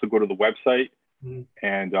 You can also go to the website,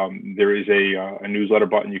 and there is a newsletter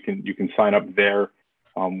button. You can sign up there.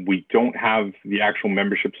 We don't have the actual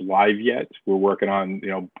memberships live yet. We're working on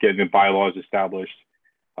getting the bylaws established,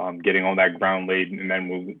 getting all that ground laid, and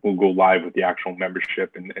then we'll go live with the actual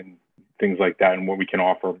membership and things like that and what we can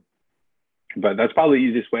offer. But that's probably the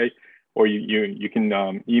easiest way. Or you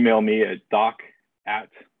can email me at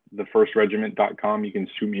doc@thefirstregiment.com. You can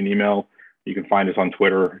shoot me an email. You can find us on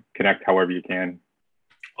Twitter, connect however you can.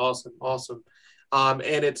 Awesome. And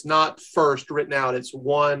it's not first written out. It's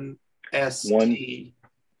one ST.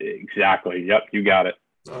 Exactly. Yep. You got it.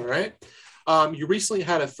 All right. You recently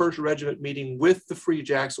had a First Regiment meeting with the Free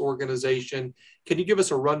Jacks organization. Can you give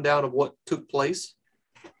us a rundown of what took place?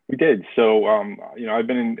 We did. So, I've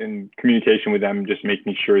been in communication with them, just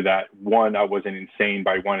making sure that, one, I wasn't insane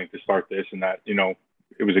by wanting to start this, and that,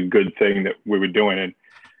 it was a good thing that we were doing. And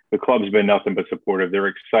the club's been nothing but supportive. They're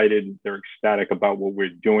excited. They're ecstatic about what we're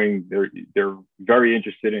doing. They're very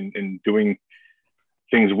interested in doing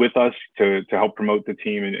things with us to help promote the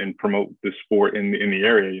team and promote the sport in the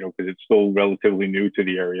area, because it's still relatively new to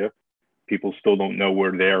the area. People still don't know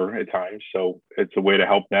we're there at times. So it's a way to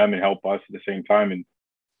help them and help us at the same time, and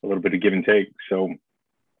a little bit of give and take. So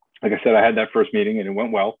like I said, I had that first meeting and it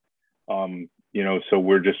went well. So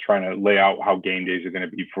we're just trying to lay out how game days are going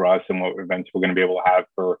to be for us and what events we're going to be able to have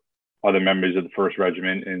for other members of the First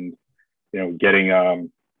Regiment, and, getting,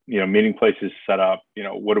 meeting places set up,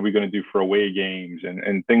 what are we going to do for away games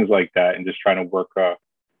and things like that. And just trying to work the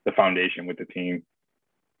foundation with the team.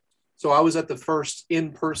 So I was at the first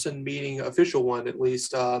in-person meeting, official one at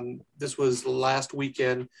least. This was last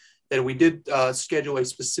weekend, and we did schedule a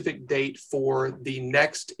specific date for the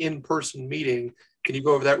next in-person meeting. Can you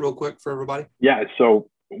go over that real quick for everybody? Yeah, so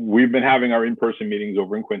we've been having our in-person meetings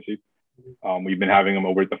over in Quincy. We've been having them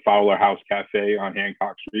over at the Fowler House Cafe on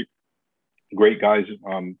Hancock Street. Great guys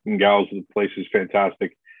and gals. The place is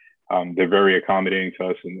fantastic. They're very accommodating to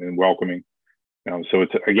us and welcoming. So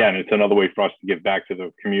it's another way for us to give back to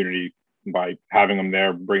the community by having them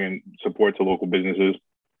there, bringing support to local businesses.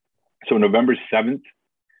 So November 7th,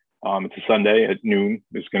 it's a Sunday at noon.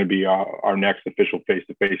 It's going to be our next official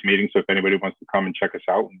face-to-face meeting. So if anybody wants to come and check us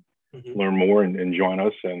out and learn more and join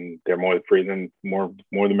us, and they're more free, than more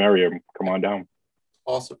the merrier. Come on down.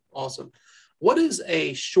 Awesome. What is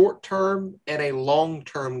a short-term and a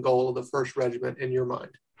long-term goal of the First Regiment in your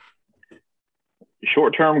mind?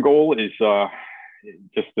 Short-term goal is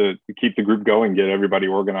just to keep the group going, get everybody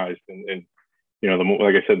organized, and the more,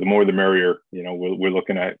 like I said, the more the merrier. We're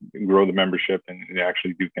looking at grow the membership and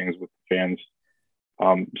actually do things with fans.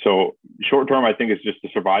 So short-term, I think, is just to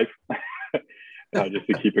survive, just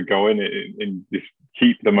to keep it going and just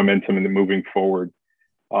keep the momentum and the moving forward.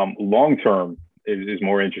 Long-term is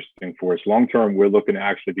more interesting for us. Long-term, we're looking to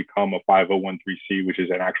actually become a 501(c), which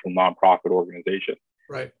is an actual nonprofit organization.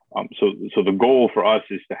 Right. So the goal for us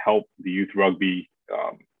is to help the youth rugby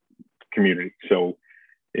community. So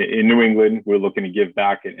in New England, we're looking to give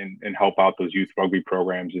back and help out those youth rugby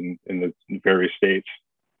programs in the various states.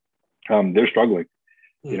 They're struggling.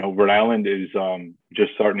 Rhode Island is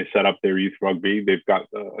just starting to set up their youth rugby. They've got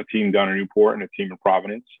a team down in Newport and a team in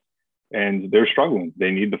Providence, and they're struggling.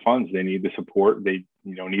 They need the funds. They need the support. They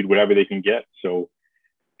need whatever they can get. So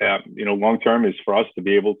long term is for us to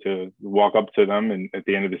be able to walk up to them and at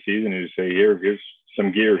the end of the season and say, here's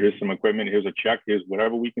some gear, here's some equipment, here's a check, here's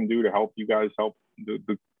whatever we can do to help you guys help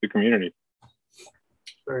the community.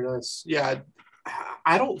 Very nice. Yeah,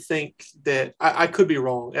 I don't think that I could be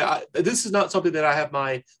wrong. This is not something that I have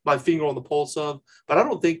my finger on the pulse of, but I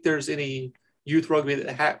don't think there's any youth rugby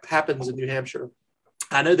that happens in New Hampshire.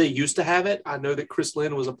 I know they used to have it. I know that Chris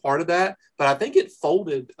Lynn was a part of that, but I think it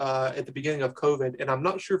folded at the beginning of COVID, and I'm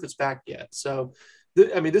not sure if it's back yet. So,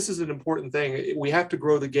 this is an important thing. We have to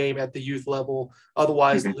grow the game at the youth level.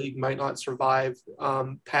 Otherwise, the league might not survive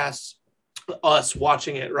past us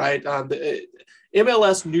watching it, right? The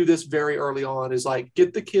MLS knew this very early on, is like,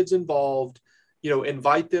 get the kids involved,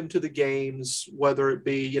 invite them to the games, whether it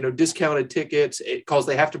be, discounted tickets, because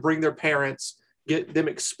they have to bring their parents, get them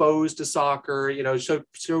exposed to soccer,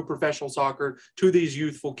 show professional soccer to these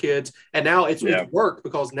youthful kids. And now it's worked,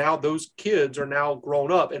 because now those kids are now grown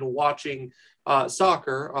up and watching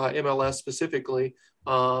soccer, MLS specifically,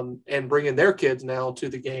 and bringing their kids now to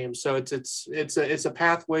the game. So it's a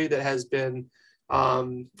pathway that has been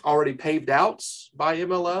already paved out by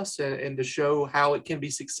MLS, and to show how it can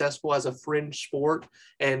be successful as a fringe sport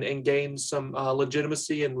and gain some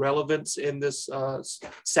legitimacy and relevance in this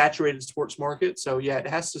saturated sports market. So yeah, it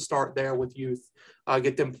has to start there with youth,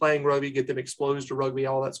 get them playing rugby, get them exposed to rugby,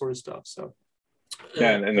 all that sort of stuff. So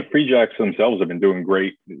yeah, and the Free Jacks themselves have been doing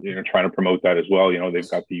great, trying to promote that as well.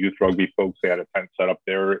 They've got the youth rugby folks. They had a tent set up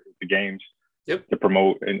there at the games to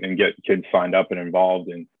promote and get kids signed up and involved.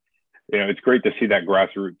 And it's great to see that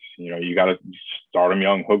grassroots. You got to start them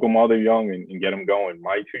young, hook them while they're young, and get them going.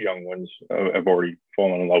 My two young ones have already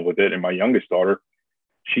fallen in love with it, and my youngest daughter,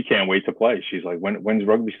 she can't wait to play. She's like, when's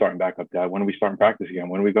rugby starting back up, Dad? When are we starting practice again?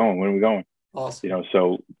 When are we going? Awesome.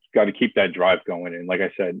 So got to keep that drive going. And like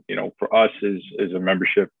I said, for us as a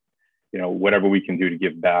membership, whatever we can do to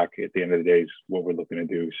give back at the end of the day is what we're looking to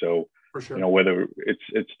do. So, for sure. Whether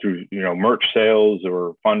it's through, merch sales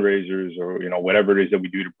or fundraisers or, whatever it is that we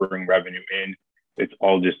do to bring revenue in, it's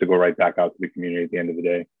all just to go right back out to the community at the end of the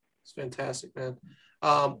day. It's fantastic, man.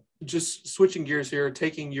 Just switching gears here,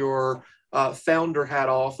 taking your founder hat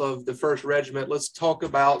off of the First Regiment, let's talk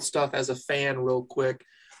about stuff as a fan real quick.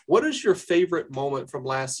 What is your favorite moment from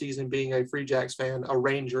last season, being a Free Jacks fan, a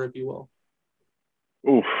Ranger, if you will?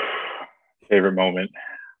 Oof, favorite moment.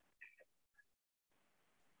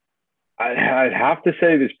 I'd have to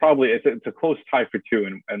say there's probably, it's a close tie for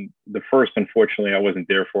two. And the first, unfortunately, I wasn't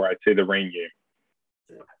there for. I'd say the rain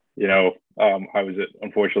game. I was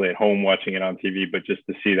unfortunately at home watching it on TV, but just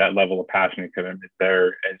to see that level of passion and commitment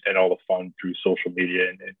there, and all the fun through social media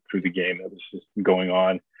and through the game that was just going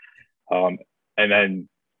on. And then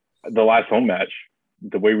the last home match,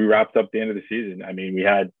 the way we wrapped up the end of the season. I mean, we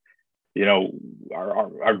had,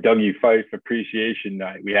 our Dougie Fife appreciation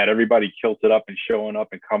night. We had everybody kilted up and showing up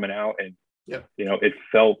and coming out. And, it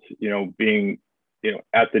felt, being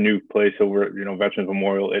at the new place over, Veterans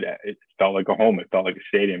Memorial, it felt like a home. It felt like a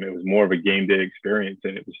stadium. It was more of a game day experience.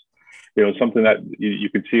 And it was, something that you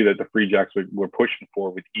could see that the Free Jacks were pushing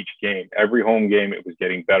for with each game. Every home game, it was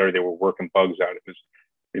getting better. They were working bugs out. It was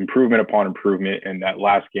improvement upon improvement. And that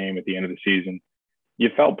last game at the end of the season, you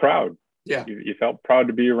felt proud. Yeah. You felt proud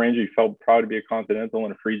to be a Ranger. You felt proud to be a Continental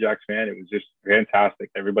and a Free Jacks fan. It was just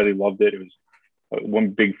fantastic. Everybody loved it. It was one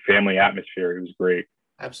big family atmosphere. It was great.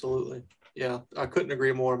 Absolutely. Yeah, I couldn't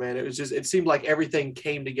agree more, man. It seemed like everything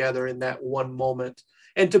came together in that one moment.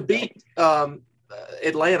 And to beat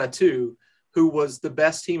Atlanta too, who was the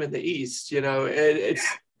best team in the East,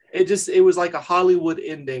 it was like a Hollywood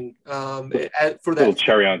ending for that little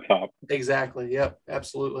cherry on top. Exactly. Yep.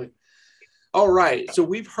 Absolutely. All right. So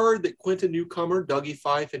we've heard that Quentin Newcomer, Dougie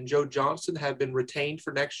Fife, and Joe Johnston have been retained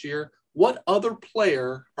for next year. What other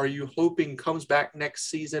player are you hoping comes back next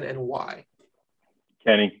season, and why?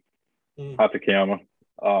 Kenny Hatakeyama.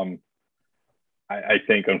 I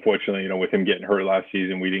think, unfortunately, with him getting hurt last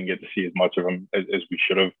season, we didn't get to see as much of him as we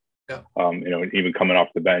should have. Yeah. Even coming off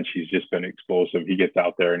the bench, he's just been explosive. He gets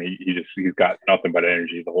out there and he's got nothing but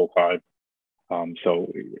energy the whole time.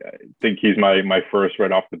 So I think he's my first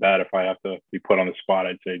right off the bat. If I have to be put on the spot,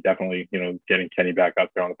 I'd say definitely, getting Kenny back out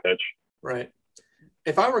there on the pitch. Right.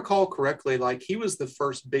 If I recall correctly, like he was the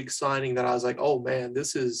first big signing that I was like, oh man,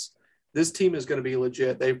 this team is going to be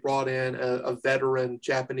legit. They brought in a veteran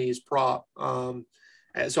Japanese prop.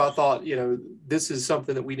 So I thought, this is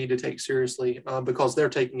something that we need to take seriously because they're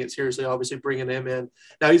taking it seriously, obviously bringing him in.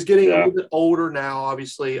 Now he's getting a little bit older now,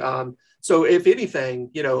 obviously. So if anything,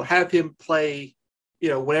 have him play,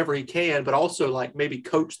 whenever he can, but also like maybe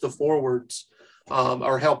coach the forwards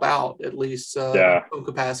or help out at least in some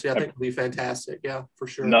capacity. I think would be fantastic. Yeah, for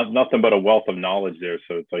sure. Nothing but a wealth of knowledge there.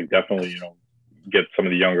 So it's like definitely, get some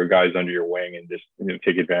of the younger guys under your wing and just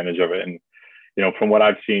take advantage of it. And from what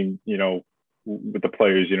I've seen, with the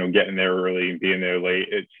players, getting there early and being there late,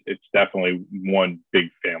 it's definitely one big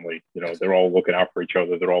family. They're all looking out for each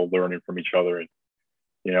other. They're all learning from each other.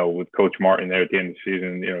 And with Coach Martin there at the end of the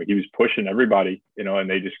season, he was pushing everybody. And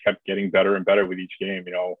they just kept getting better and better with each game.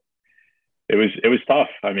 It was tough.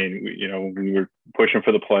 I mean, we were pushing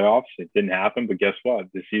for the playoffs. It didn't happen, but guess what?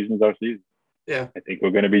 This season's our season. Yeah, I think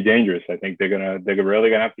we're going to be dangerous. I think they're really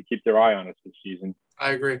going to have to keep their eye on us this season.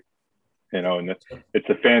 I agree. And it's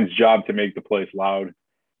the fans' job to make the place loud.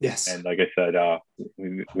 Yes. And like I said,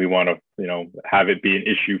 we want to, have it be an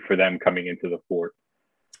issue for them coming into the fort.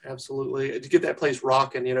 Absolutely. To get that place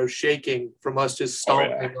rocking, shaking from us just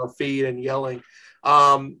stomping our feet and yelling.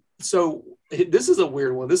 So this is a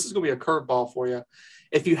weird one. This is going to be a curveball for you.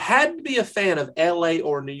 If you had to be a fan of LA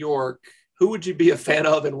or New York, who would you be a fan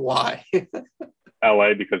of and why?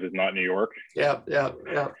 LA, because it's not New York. Yeah.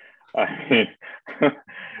 I mean,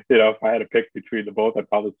 if I had to pick between the both, I'd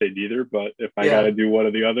probably say neither. But if I got to do one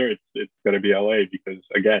or the other, it's going to be LA because,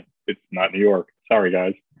 again, it's not New York. Sorry,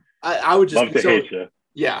 guys. I would just love to hate you.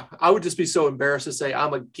 Yeah, I would just be so embarrassed to say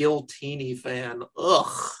I'm a Giltini fan.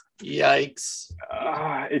 Ugh, yikes.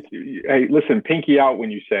 Hey, listen, pinky out when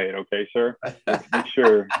you say it, okay, sir? Make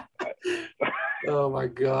sure. Oh my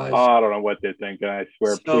gosh. I don't know what they're thinking. I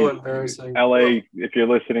swear. So please, embarrassing. LA, if you're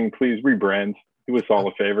listening, please rebrand. Do us all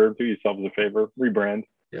a favor. Do yourselves a favor. Rebrand.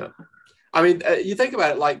 Yeah. I mean, you think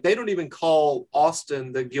about it, like they don't even call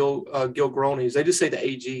Austin the Gilgronis. They just say the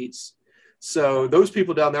AGs. So those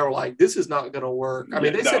people down there were like, this is not going to work. I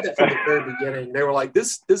mean, they said that from the very beginning. They were like,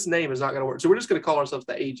 this name is not going to work. So we're just going to call ourselves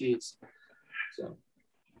the AGs. So.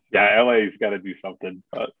 Yeah, LA's got to do something.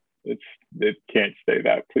 But it can't stay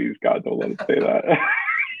that. Please, God, don't let it stay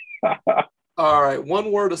that. All right,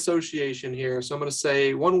 one word association here. So I'm going to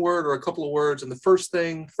say one word or a couple of words. And the first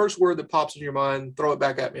word that pops in your mind, throw it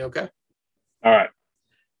back at me, okay? All right.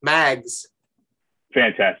 Mags.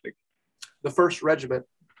 Fantastic. The 1st Regiment.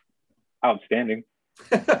 Outstanding.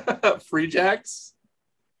 Free Jacks.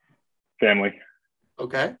 Family.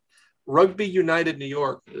 Okay. Rugby United New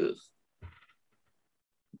York. Ugh.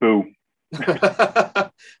 Boo.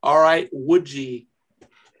 All right. Woodgie.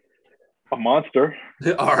 A monster.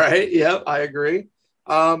 All right. Yep, I agree.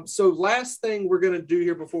 So last thing we're going to do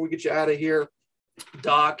here before we get you out of here,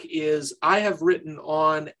 Doc, is I have written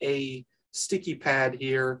on a sticky pad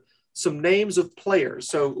here some names of players.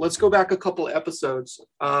 So let's go back a couple of episodes.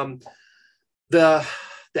 The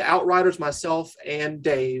Outriders, myself and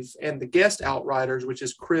Dave, and the guest Outriders, which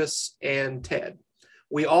is Chris and Ted.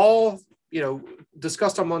 We all,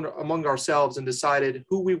 discussed among ourselves and decided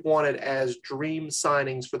who we wanted as dream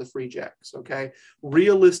signings for the Free Jacks. Okay,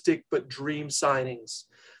 realistic but dream signings.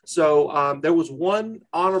 So there was one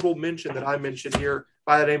honorable mention that I mentioned here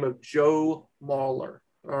by the name of Joe Mahler.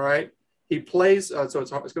 All right, He plays, so it's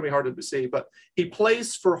going to be hard to see, but he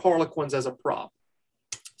plays for Harlequins as a prop.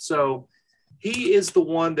 So he is the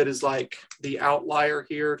one that is like the outlier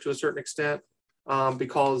here to a certain extent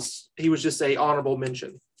because he was just a honorable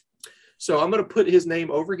mention. So I'm going to put his name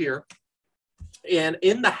over here. And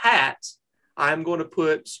in the hat, I'm going to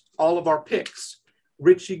put all of our picks.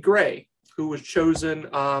 Richie Gray, who was chosen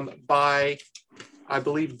by, I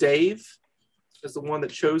believe, Dave is the one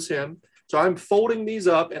that chose him. So I'm folding these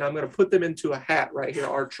up, and I'm going to put them into a hat right here,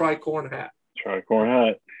 our tricorn hat. Tricorn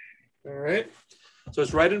hat. All right. So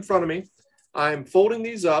it's right in front of me. I'm folding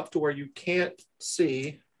these up to where you can't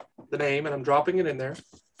see the name, and I'm dropping it in there.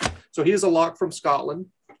 So he is a lock from Scotland.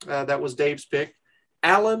 That was Dave's pick.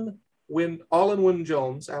 Alan Wyn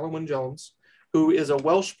Jones, who is a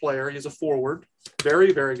Welsh player. He's a forward.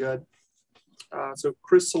 Very, very good. So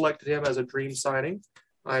Chris selected him as a dream signing.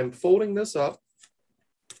 I'm folding this up,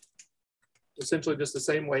 essentially just the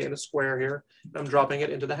same way in a square here. I'm dropping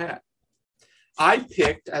it into the hat. I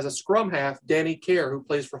picked as a scrum half Danny Kerr, who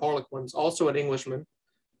plays for Harlequins, also an Englishman,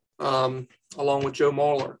 along with Joe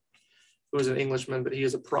Marler, who is an Englishman, but he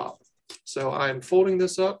is a prop. So I'm folding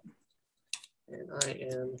this up, and I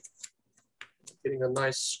am getting a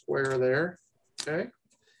nice square there, okay?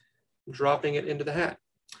 Dropping it into the hat.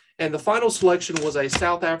 And the final selection was a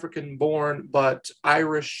South African-born but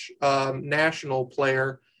Irish national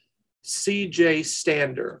player, CJ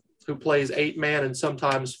Stander, who plays 8-man and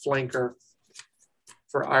sometimes flanker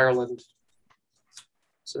for Ireland.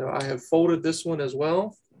 So I have folded this one as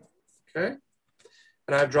well, okay?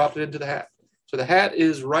 And I've dropped it into the hat. So the hat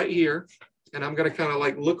is right here, and I'm going to kind of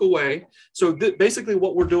like look away. So basically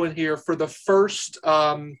what we're doing here for the first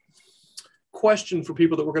question for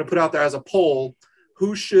people that we're going to put out there as a poll,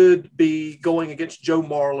 who should be going against Joe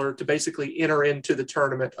Marler to basically enter into the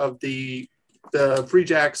tournament of the Free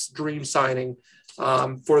Jacks dream signing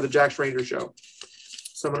for the Jacks Ranger show.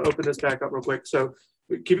 So I'm going to open this back up real quick. So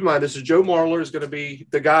keep in mind, this is Joe Marler is going to be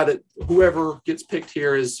the guy that whoever gets picked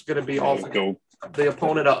here is going to be off the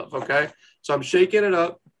opponent of, okay? So I'm shaking it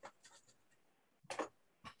up.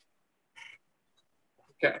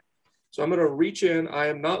 Okay. So I'm going to reach in. I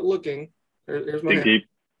am not looking. Here's my hand. Deep.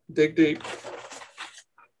 Dig deep.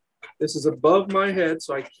 This is above my head,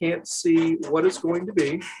 so I can't see what it's going to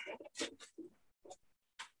be.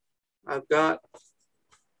 I've got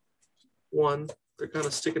one. They're kind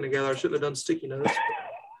of sticking together. I shouldn't have done sticky notes.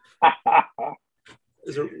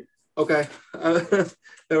 Is there, okay.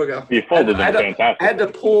 There we go. You folded them fantastic. I had to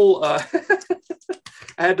pull. I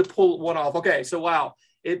had to pull one off. Okay, so wow,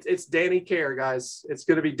 it's Danny Kerr, guys. It's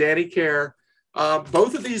going to be Danny Kerr.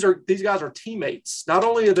 Both of these guys are teammates. Not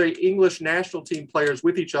only are they English national team players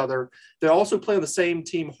with each other, they also play on the same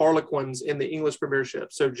team, Harlequins, in the English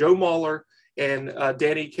Premiership. So Joe Marler and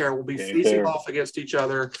Danny Kerr will be facing off against each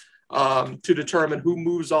other to determine who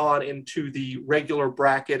moves on into the regular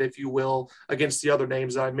bracket, if you will, against the other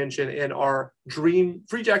names that I mentioned in our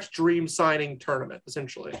Free Jacks Dream signing tournament,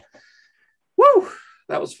 essentially. Woo!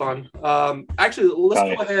 That was fun. Actually,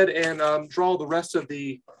 let's go ahead and draw the rest of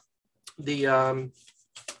the you gonna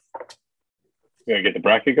get the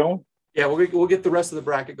bracket going? Yeah, we'll get the rest of the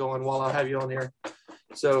bracket going while I have you on here.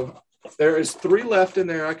 So there is 3 left in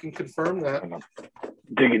there. I can confirm that. I'm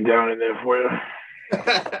digging down in there for you.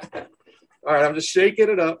 All right, I'm just shaking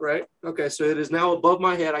it up, right? Okay, so it is now above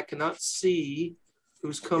my head. I cannot see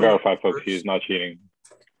who's coming. Verify, folks, he's not cheating.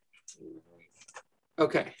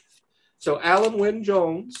 Okay, so Alan Wyn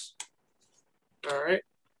Jones. All right.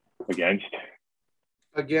 Again.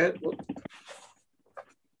 All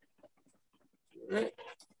right.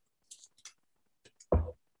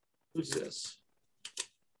 Who's this?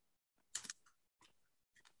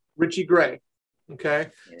 Richie Gray. Okay.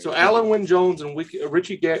 So Alan Wyn Jones and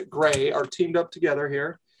Richie Gray are teamed up together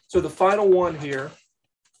here. So the final one here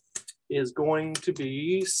is going to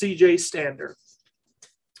be CJ Stander.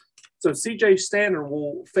 So CJ Stander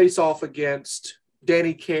will face off against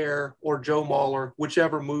Danny Kerr or Joe Marler,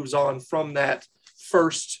 whichever moves on from that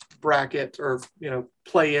first bracket or,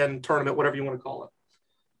 play-in tournament, whatever you want to call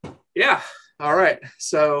it. Yeah. All right.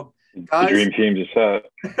 So, guys, the dream teams are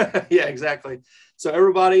set. Yeah, exactly. So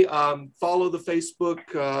everybody follow the Facebook,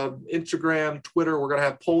 Instagram, Twitter. We're going to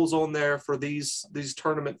have polls on there for these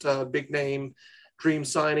tournament big name dream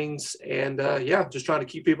signings. And just trying to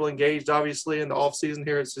keep people engaged, obviously, in the off season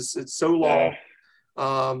here. It's so long.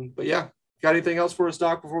 But yeah, got anything else for us,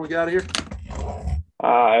 Doc, before we get out of here?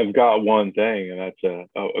 I've got one thing, and that's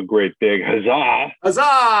a great big huzzah.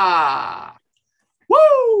 Huzzah!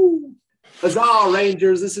 Woo! Huzzah,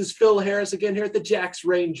 Rangers. This is Phil Harris again here at the Jacks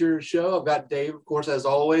Rangers show. I've got Dave, of course, as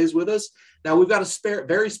always, with us. Now, we've got a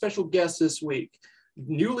very special guest this week.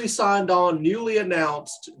 newly signed on, newly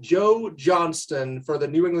announced Joe Johnston for the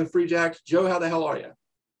New England Free Jacks. Joe, how the hell are you?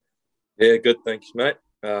 Yeah, good. Thanks, mate.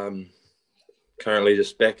 Currently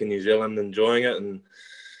just back in New Zealand, enjoying it, and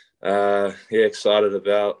excited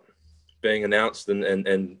about being announced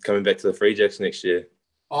and coming back to the Free Jacks next year.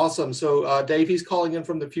 Awesome. So Dave, he's calling in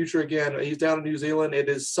from the future again. He's down in New Zealand. It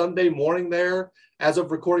is Sunday morning there. As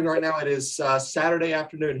of recording right now, it is Saturday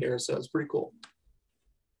afternoon here, so it's pretty cool.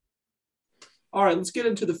 All right, let's get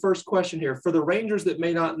into the first question here. For the Rangers that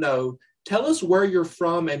may not know, tell us where you're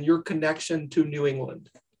from and your connection to New England.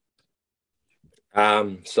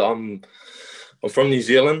 So I'm from New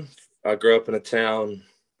Zealand. I grew up in a town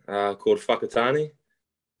called Whakatane.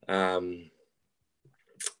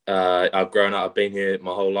 I've grown up, I've been here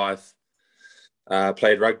my whole life.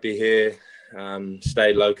 Played rugby here,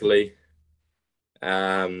 stayed locally.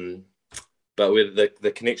 But with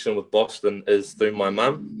the connection with Boston is through my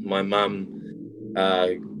mum. My mum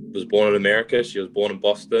was born in America. She was born in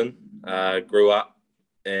Boston, grew up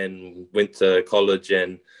and went to college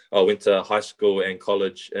and went to high school and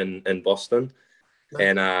college in Boston.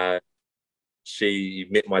 Nice. And she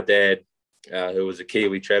met my dad, who was a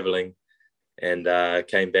Kiwi traveling, and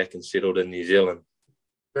came back and settled in New Zealand.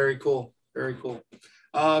 Very cool. Very cool.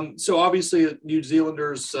 So obviously New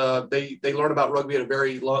Zealanders, they learn about rugby at a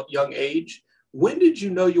very young age. When did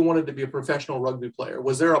you know you wanted to be a professional rugby player?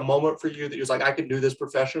 Was there a moment for you that you was like, I can do this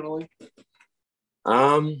professionally?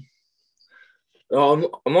 I'm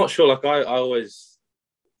not sure. Like I always,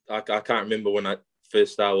 I can't remember when I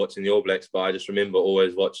first started watching the All Blacks, but I just remember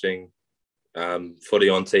always watching footy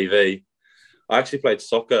on TV. I actually played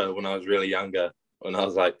soccer when I was really younger, when I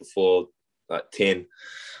was before 10. It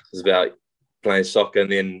was about playing soccer,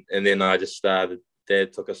 and then I just started.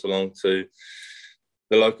 Dad took us along to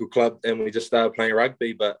the local club, and we just started playing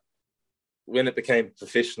rugby. But when it became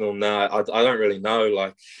professional, I don't really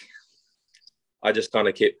know. I just kind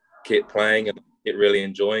of kept playing and kept really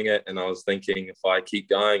enjoying it. And I was thinking, if I keep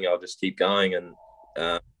going, I'll just keep going. And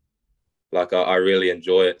I really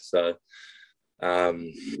enjoy it. So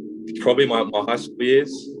probably my high school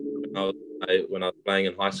years, when I was playing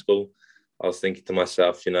in high school, I was thinking to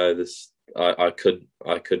myself, I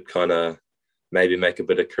could kind of maybe make a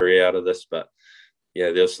bit of career out of this, but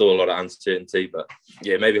there's still a lot of uncertainty. But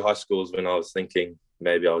maybe high school is when I was thinking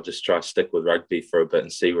maybe I'll just try to stick with rugby for a bit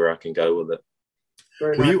and see where I can go with it.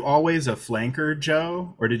 Were you always a flanker,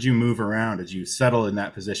 Joe, or did you move around? Did you settle in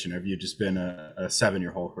that position, or have you just been a 7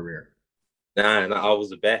 your whole career? No, I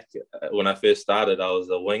was a back. When I first started, I was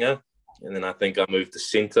a winger, and then I think I moved to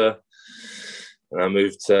centre, and I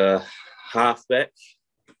moved to halfback,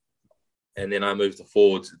 and then I moved to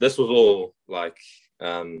forwards. This was all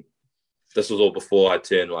before I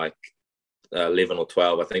turned 11 or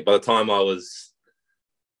 12, I think. By the time I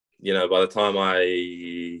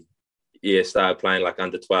started playing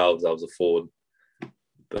under 12s, I was a forward.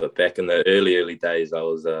 But back in the early days, I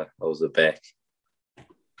was a back.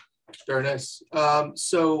 Very nice.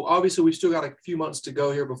 So obviously we've still got a few months to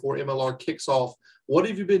go here before MLR kicks off. What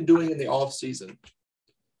have you been doing in the off season?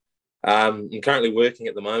 I'm currently working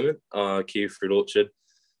at the moment, Kiwi Fruit Orchard.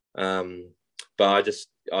 But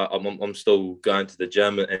I'm still going to the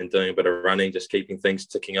gym and doing a bit of running, just keeping things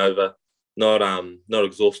ticking over. Not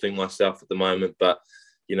exhausting myself at the moment, but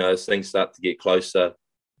as things start to get closer,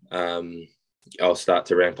 I'll start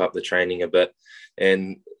to ramp up the training a bit.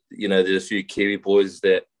 And there's a few Kiwi boys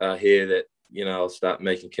that are here that I'll start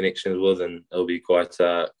making connections with, and it'll be quite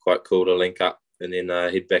cool to link up and then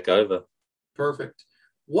head back over. Perfect.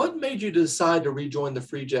 What made you decide to rejoin the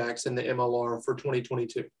Free Jacks in the MLR for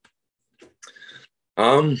 2022?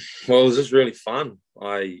 Well, it was just really fun.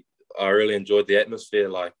 I really enjoyed the atmosphere,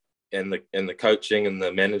 and the coaching and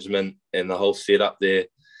the management and the whole setup there,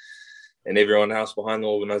 and everyone else behind the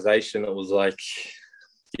organisation. It was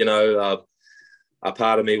a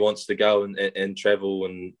part of me wants to go and travel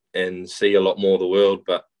and see a lot more of the world,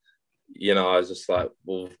 but I was just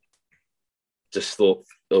just thought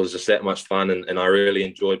it was just that much fun, and I really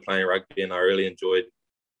enjoyed playing rugby, and I really enjoyed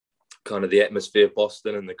kind of the atmosphere of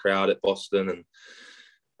Boston and the crowd at Boston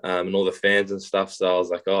and all the fans and stuff. So I was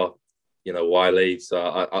like, why leave? So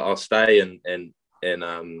I'll stay, and I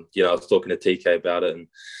was talking to TK about it, and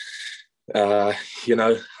I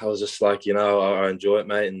was just like, I enjoy it,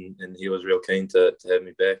 mate, and he was real keen to have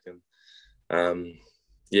me back. And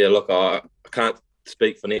look, I can't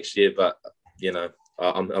speak for next year, but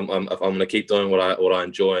I'm going to keep doing what I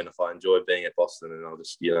enjoy, and if I enjoy being at Boston, then I'll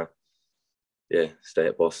just stay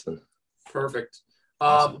at Boston. Perfect.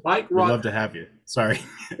 Awesome. Mike, we'd love to have you. Sorry.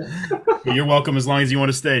 You're welcome as long as you want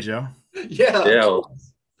to stay, Joe. Yeah.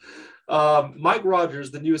 Mike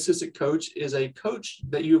Rogers, the new assistant coach, is a coach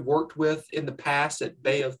that you've worked with in the past at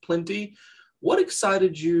Bay of Plenty. What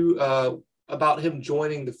excited you about him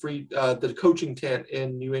joining the coaching tent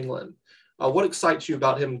in New England? What excites you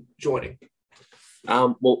about him joining?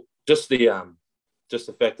 Well, just the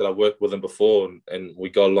fact that I worked with him before and we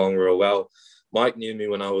got along real well. Mike knew me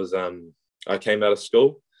when I came out of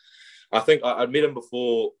school. I think I'd met him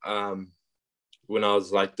before when I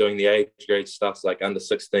was like doing the age grade stuff, like under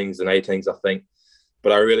 16s and 18s, I think.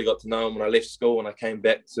 But I really got to know him when I left school and I came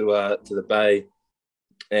back to the Bay.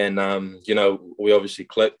 And, we obviously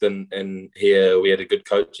clicked and here we had a good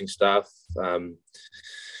coaching staff. And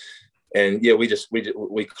yeah,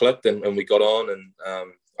 we clicked and we got on, and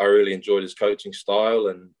I really enjoyed his coaching style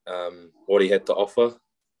and what he had to offer.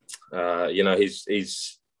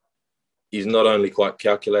 He's not only quite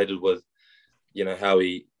calculated with, how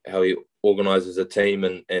he organizes a team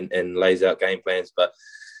and lays out game plans, but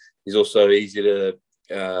he's also easy to,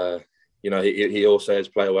 he also has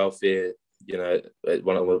player welfare,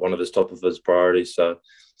 one of his top of his priorities. So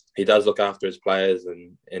he does look after his players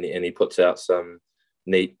and he puts out some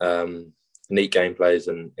neat game plays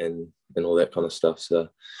and all that kind of stuff. So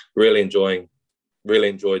really enjoyed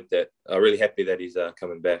that. Really happy that he's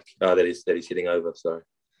coming back, that he's heading over. Sorry.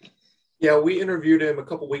 Yeah, we interviewed him a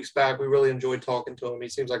couple weeks back. We really enjoyed talking to him. He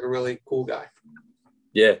seems like a really cool guy.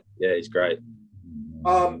 Yeah, he's great.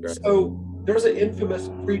 So there's an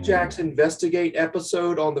infamous Free Jacks Investigate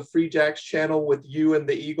episode on the Free Jacks channel with you and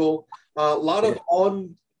the Eagle. A lot of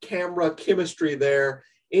on-camera chemistry there.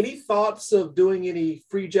 Any thoughts of doing any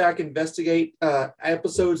Free Jack Investigate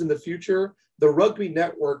episodes in the future? The Rugby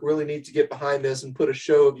Network really needs to get behind this and put a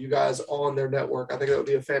show of you guys on their network. I think that would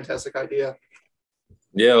be a fantastic idea.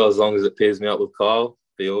 Yeah, well, as long as it pairs me up with Kyle,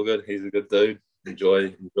 be all good. He's a good dude.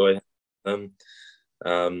 Enjoy him.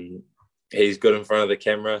 He's good in front of the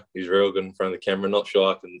camera. He's real good in front of the camera. Not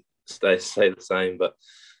sure I can say the same, but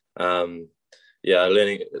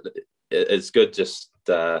learning it's good. Just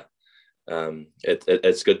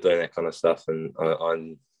it's good doing that kind of stuff, and I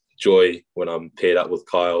enjoy when I'm paired up with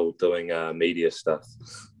Kyle doing media stuff.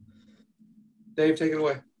 Dave, take it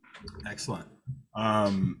away. Excellent.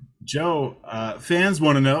 Joe, fans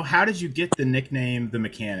want to know, how did you get the nickname The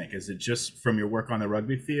Mechanic? Is it just from your work on the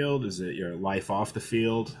rugby field? Is it your life off the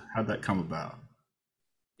field? How'd that come about?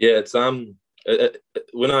 Yeah, it's when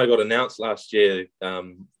I got announced last year,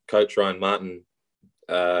 Coach Ryan Martin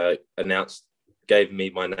gave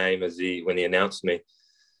me my name when he announced me,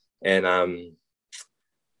 and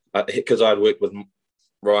because I'd worked with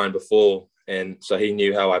Ryan before, and so he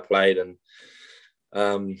knew how I played, and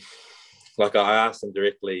I asked him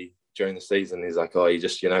directly during the season. He's like, "Oh, you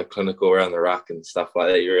just clinical around the ruck and stuff like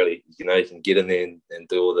that. You really you can get in there and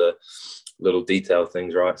do all the little detail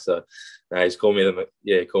things, right?" So he's called me the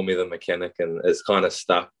mechanic, and it's kind of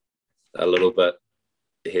stuck a little bit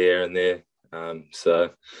here and there. So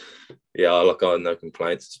yeah, I have no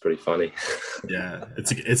complaints. It's pretty funny. Yeah,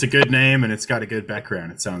 it's a good name and it's got a good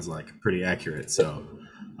background. It sounds like pretty accurate. So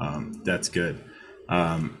that's good.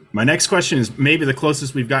 My next question is maybe the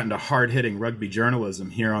closest we've gotten to hard-hitting rugby journalism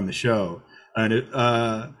here on the show.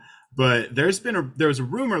 But there was a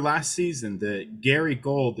rumor last season that Gary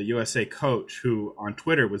Gold, the USA coach, who on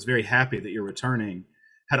Twitter was very happy that you're returning,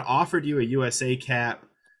 had offered you a USA cap.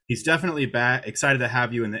 He's definitely excited to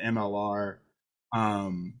have you in the MLR.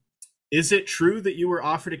 Is it true that you were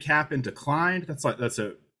offered a cap and declined? That's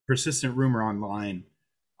a persistent rumor online.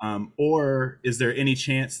 Or is there any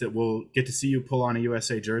chance that we'll get to see you pull on a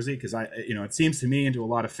USA jersey? Because it seems to me and to a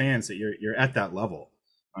lot of fans that you're at that level,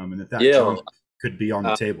 and that jump could be on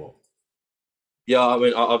the table. Yeah, I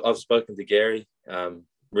mean, I've spoken to Gary.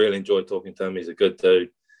 Really enjoyed talking to him. He's a good dude.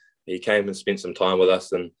 He came and spent some time with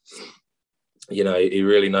us, and he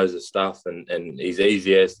really knows his stuff, and he's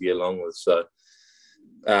easy as to get along with. So,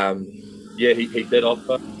 he did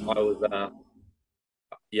offer. I was.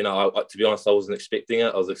 To be honest, I wasn't expecting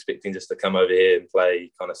it. I was expecting just to come over here and play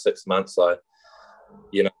kind of 6 months. I,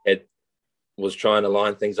 was trying to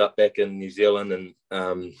line things up back in New Zealand. And,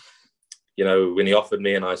 when he offered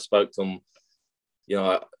me and I spoke to him,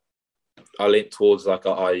 I leant towards I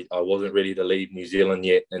wasn't ready to leave New Zealand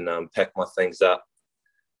yet and pack my things up.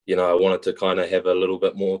 I wanted to kind of have a little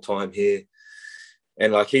bit more time here.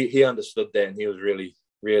 And he understood that, and he was really,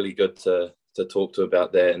 really good to talk to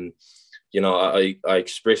about that. And, I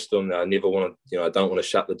expressed to him that I never want to, I don't want to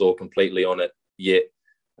shut the door completely on it yet.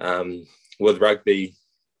 With rugby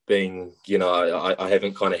being, I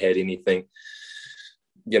haven't kind of had anything,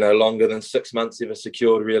 longer than 6 months ever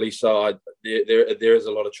secured really. So there is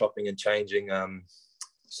a lot of chopping and changing.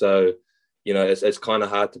 So, it's kind of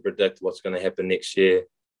hard to predict what's going to happen next year.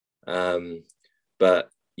 But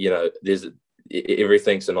there's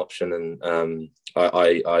everything's an option, and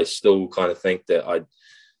I still kind of think that I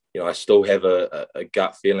still have a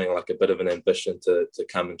gut feeling, like a bit of an ambition to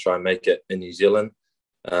come and try and make it in New Zealand.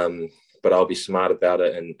 But I'll be smart about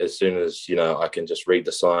it, and as soon as I can just read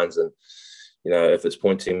the signs, and if it's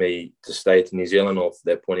pointing me to stay to New Zealand, or if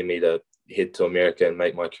they're pointing me to head to America and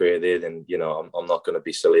make my career there, then I'm not going to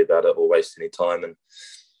be silly about it or waste any time. And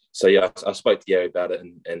so I spoke to Gary about it,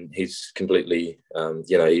 and he's completely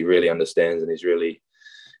he really understands, and he's really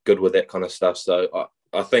good with that kind of stuff. So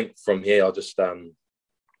I think from here I'll just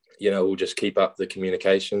we'll just keep up the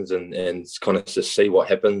communications and kind of just see what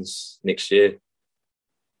happens next year.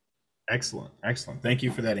 Excellent. Thank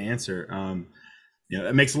you for that answer.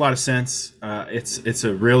 It makes a lot of sense. It's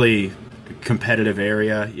a really competitive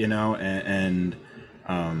area, and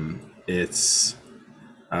it's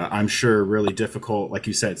I'm sure really difficult. Like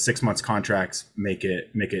you said, 6 months contracts make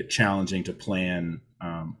it challenging to plan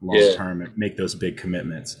long term and make those big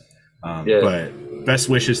commitments. But best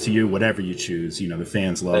wishes to you, whatever you choose. The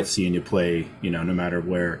fans love seeing you play, no matter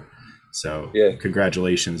where. So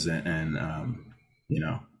congratulations, and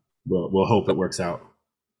we'll hope it works out.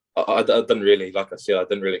 I didn't really, like I said, I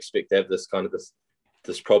didn't really expect to have this kind of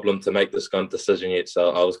this problem to make this kind of decision yet. So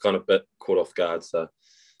I was kind of a bit caught off guard. So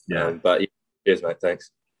but cheers, mate.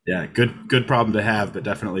 Thanks. Yeah, good problem to have, but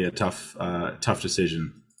definitely a tough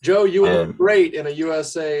decision. Joe, you look great in a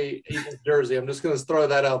USA Eagles jersey. I'm just going to throw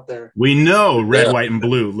that out there. We know red, white, and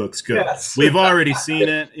blue looks good. Yes. We've already seen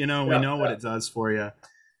it. We know what it does for you.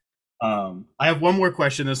 I have one more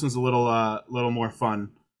question. This one's a little more fun.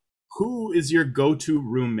 Who is your go-to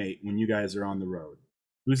roommate when you guys are on the road?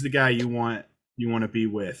 Who's the guy you want to be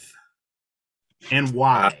with, and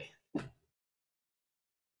why?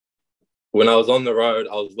 When I was on the road,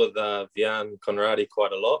 I was with Vian Conradi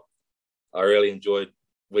quite a lot. I really enjoyed.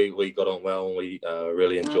 We got on well, and we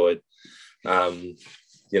really enjoyed,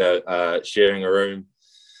 sharing a room.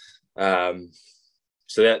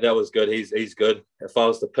 So that was good. He's good. If I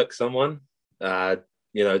was to pick someone,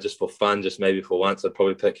 just for fun, just maybe for once, I'd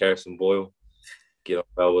probably pick Harrison Boyle. Get on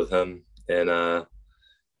well with him, and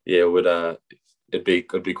it'd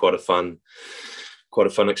be quite a fun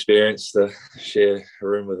experience to share a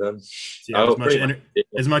room with him.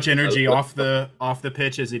 As much energy off the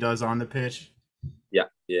pitch as he does on the pitch. Yeah.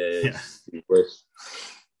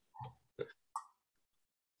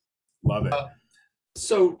 Love it.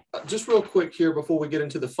 So just real quick here before we get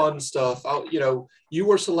into the fun stuff, you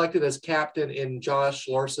were selected as captain in Josh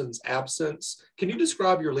Larson's absence. Can you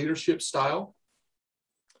describe your leadership style?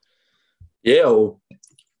 Yeah, well,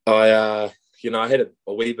 I had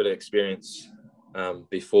a wee bit of experience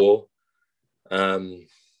before. I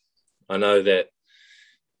know that,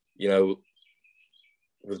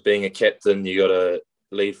 with being a captain, you got to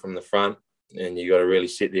lead from the front, and you got to really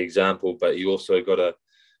set the example, but you also got to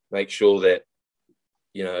make sure that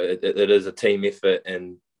it is a team effort,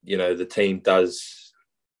 and the team does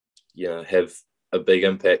have a big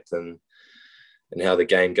impact in how the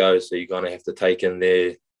game goes. So you're going to have to take in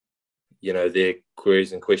their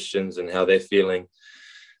queries and questions and how they're feeling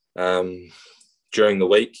during the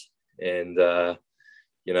week, and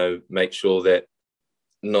make sure that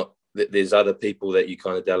there's other people that you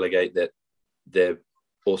kind of delegate, that they're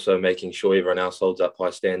also making sure everyone else holds up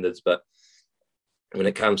high standards. But when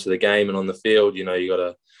it comes to the game and on the field, you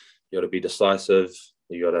got to be decisive.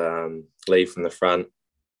 You got to lead from the front,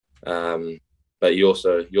 but you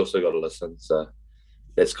also got to listen. So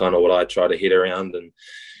that's kind of what I try to head around, and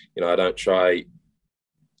I don't try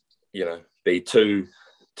be too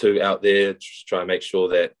out there. Just try and make sure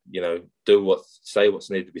that say what's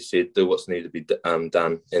needed to be said, do what's needed to be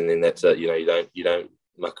done, and then that's it. You don't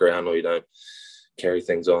muck around, or you don't carry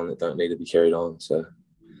things on that don't need to be carried on. So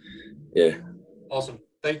yeah. Awesome.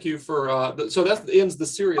 Thank you for so that ends the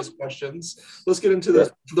serious questions. Let's get into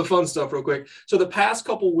the fun stuff real quick. So the past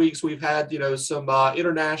couple of weeks we've had some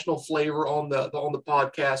international flavor on the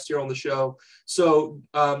podcast here on the show. So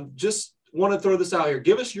just want to throw this out here.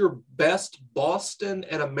 Give us your best Boston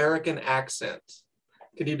and American accent.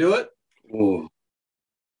 Can you do it? Ooh.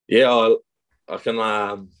 Yeah, I can.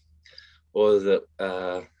 What was it?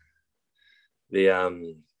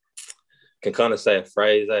 Can kind of say a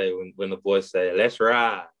phrase, when the boys say, "Let's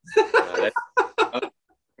ride."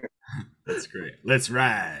 That's great. Let's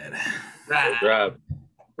ride. Let's ride.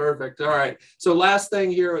 Perfect. All right. So last thing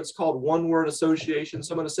here, it's called one word association.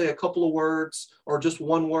 So I'm going to say a couple of words or just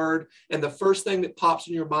one word. And the first thing that pops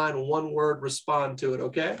in your mind, one word, respond to it.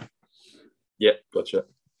 Okay? Yeah, gotcha.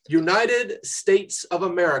 United States of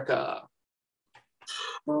America.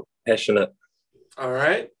 Passionate. All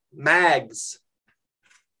right. Mags.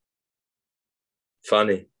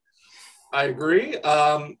 Funny. I agree.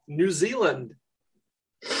 New Zealand.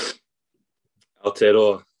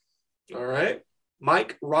 Aotearoa. All right.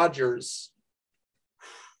 Mike Rogers.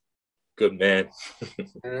 Good man.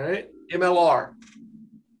 All right. MLR.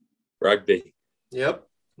 Rugby. Yep.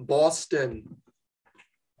 Boston.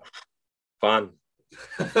 Fun.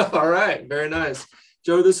 All right. Very nice.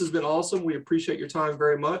 Joe, this has been awesome. We appreciate your time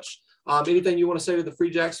very much. Anything you want to say to the Free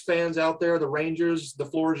Jacks fans out there, the Rangers? The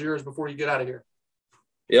floor is yours before you get out of here.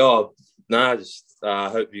 Yeah, no, just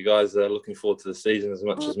hope you guys are looking forward to the season as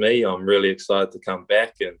much as me. I'm really excited to come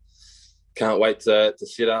back and can't wait to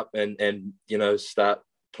set up and start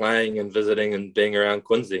playing and visiting and being around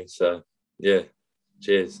Quincy. So, yeah,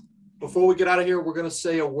 cheers. Before we get out of here, we're going to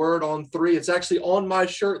say a word on three. It's actually on my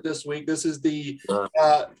shirt this week. This is the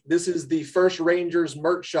First Rangers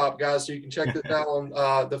merch shop, guys. So you can check this out on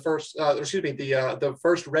the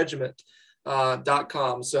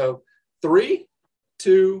firstregiment.com. So 3,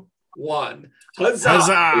 2, 1. Huzzah!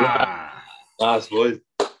 Huzzah! Nice, boys.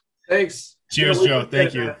 Thanks. Cheers, Joe.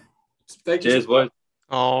 Thank you. Thank you. Cheers, boys.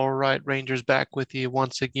 All right, Rangers, back with you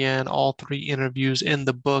once again. All 3 interviews in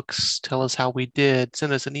the books. Tell us how we did.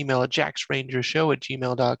 Send us an email at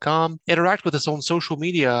jacksrangershow@gmail.com. Interact with us on social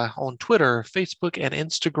media, on Twitter, Facebook, and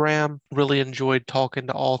Instagram. Really enjoyed talking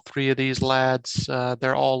to all 3 of these lads.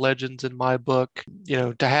 They're all legends in my book.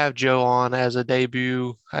 To have Joe on as a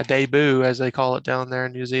debut, as they call it down there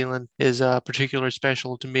in New Zealand, is particularly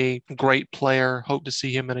special to me. Great player. Hope to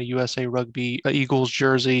see him in a USA Rugby Eagles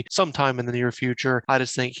jersey sometime in the near future. I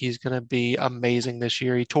just think he's going to be amazing this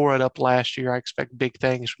year. He tore it up last year. I expect big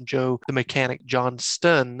things from Joe the Mechanic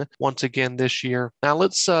Johnston once again this year. Now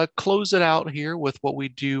let's close it out here with what we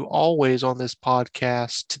do always on this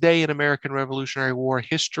podcast. Today in American Revolutionary War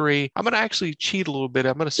history, I'm going to actually cheat a little bit.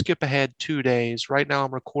 I'm going to skip ahead 2 days. Right now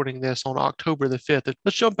I'm recording this on October the 5th.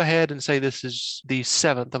 Let's jump ahead and say this is the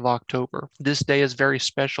 7th of October. This day is very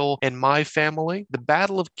special in my family. The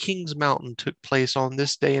Battle of Kings Mountain took place on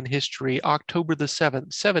this day in history, October the 7th.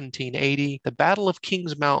 1780, the Battle of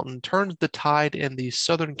Kings Mountain turned the tide in the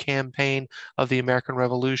Southern campaign of the American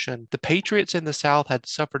Revolution. The Patriots in the South had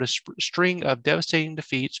suffered a string of devastating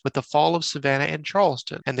defeats with the fall of Savannah and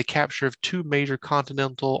Charleston and the capture of 2 major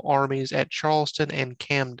Continental armies at Charleston and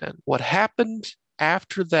Camden. What happened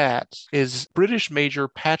after that is British Major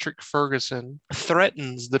Patrick Ferguson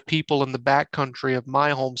threatens the people in the backcountry of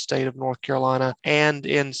my home state of North Carolina and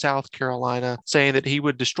in South Carolina, saying that he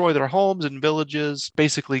would destroy their homes and villages,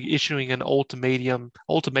 basically issuing an ultimatum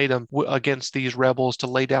against these rebels to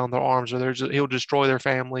lay down their arms, or he'll destroy their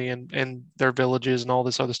family and their villages and all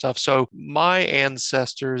this other stuff. So my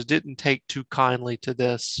ancestors didn't take too kindly to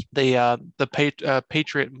this. The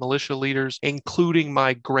Patriot militia leaders, including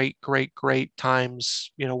my great time,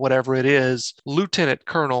 whatever it is, Lieutenant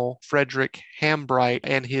Colonel Frederick Hambright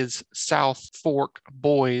and his South Fork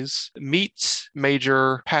boys meets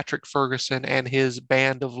Major Patrick Ferguson and his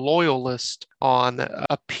band of loyalists on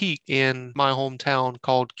a peak in my hometown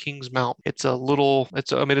called Kings Mountain. It's a large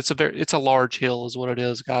hill is what it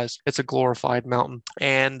is, guys. It's a glorified mountain.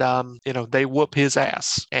 And, they whoop his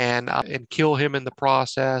ass and kill him in the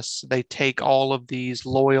process. They take all of these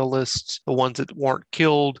loyalists, the ones that weren't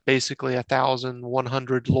killed, basically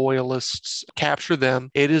 1,100 loyalists, capture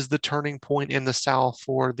them. It is the turning point in the South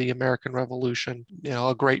for the American Revolution.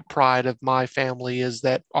 A great pride of my family is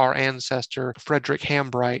that our ancestor, Frederick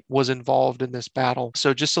Hambright, was involved in this battle.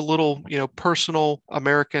 So just a little, personal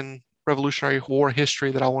American Revolutionary War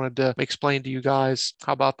history that I wanted to explain to you guys.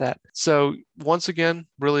 How about that? So once again,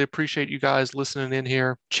 really appreciate you guys listening in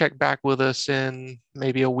here. Check back with us in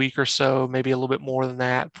maybe a week or so, maybe a little bit more than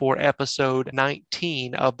that, for episode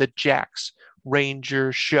 19 of the Jacks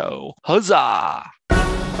Ranger Show. Huzzah!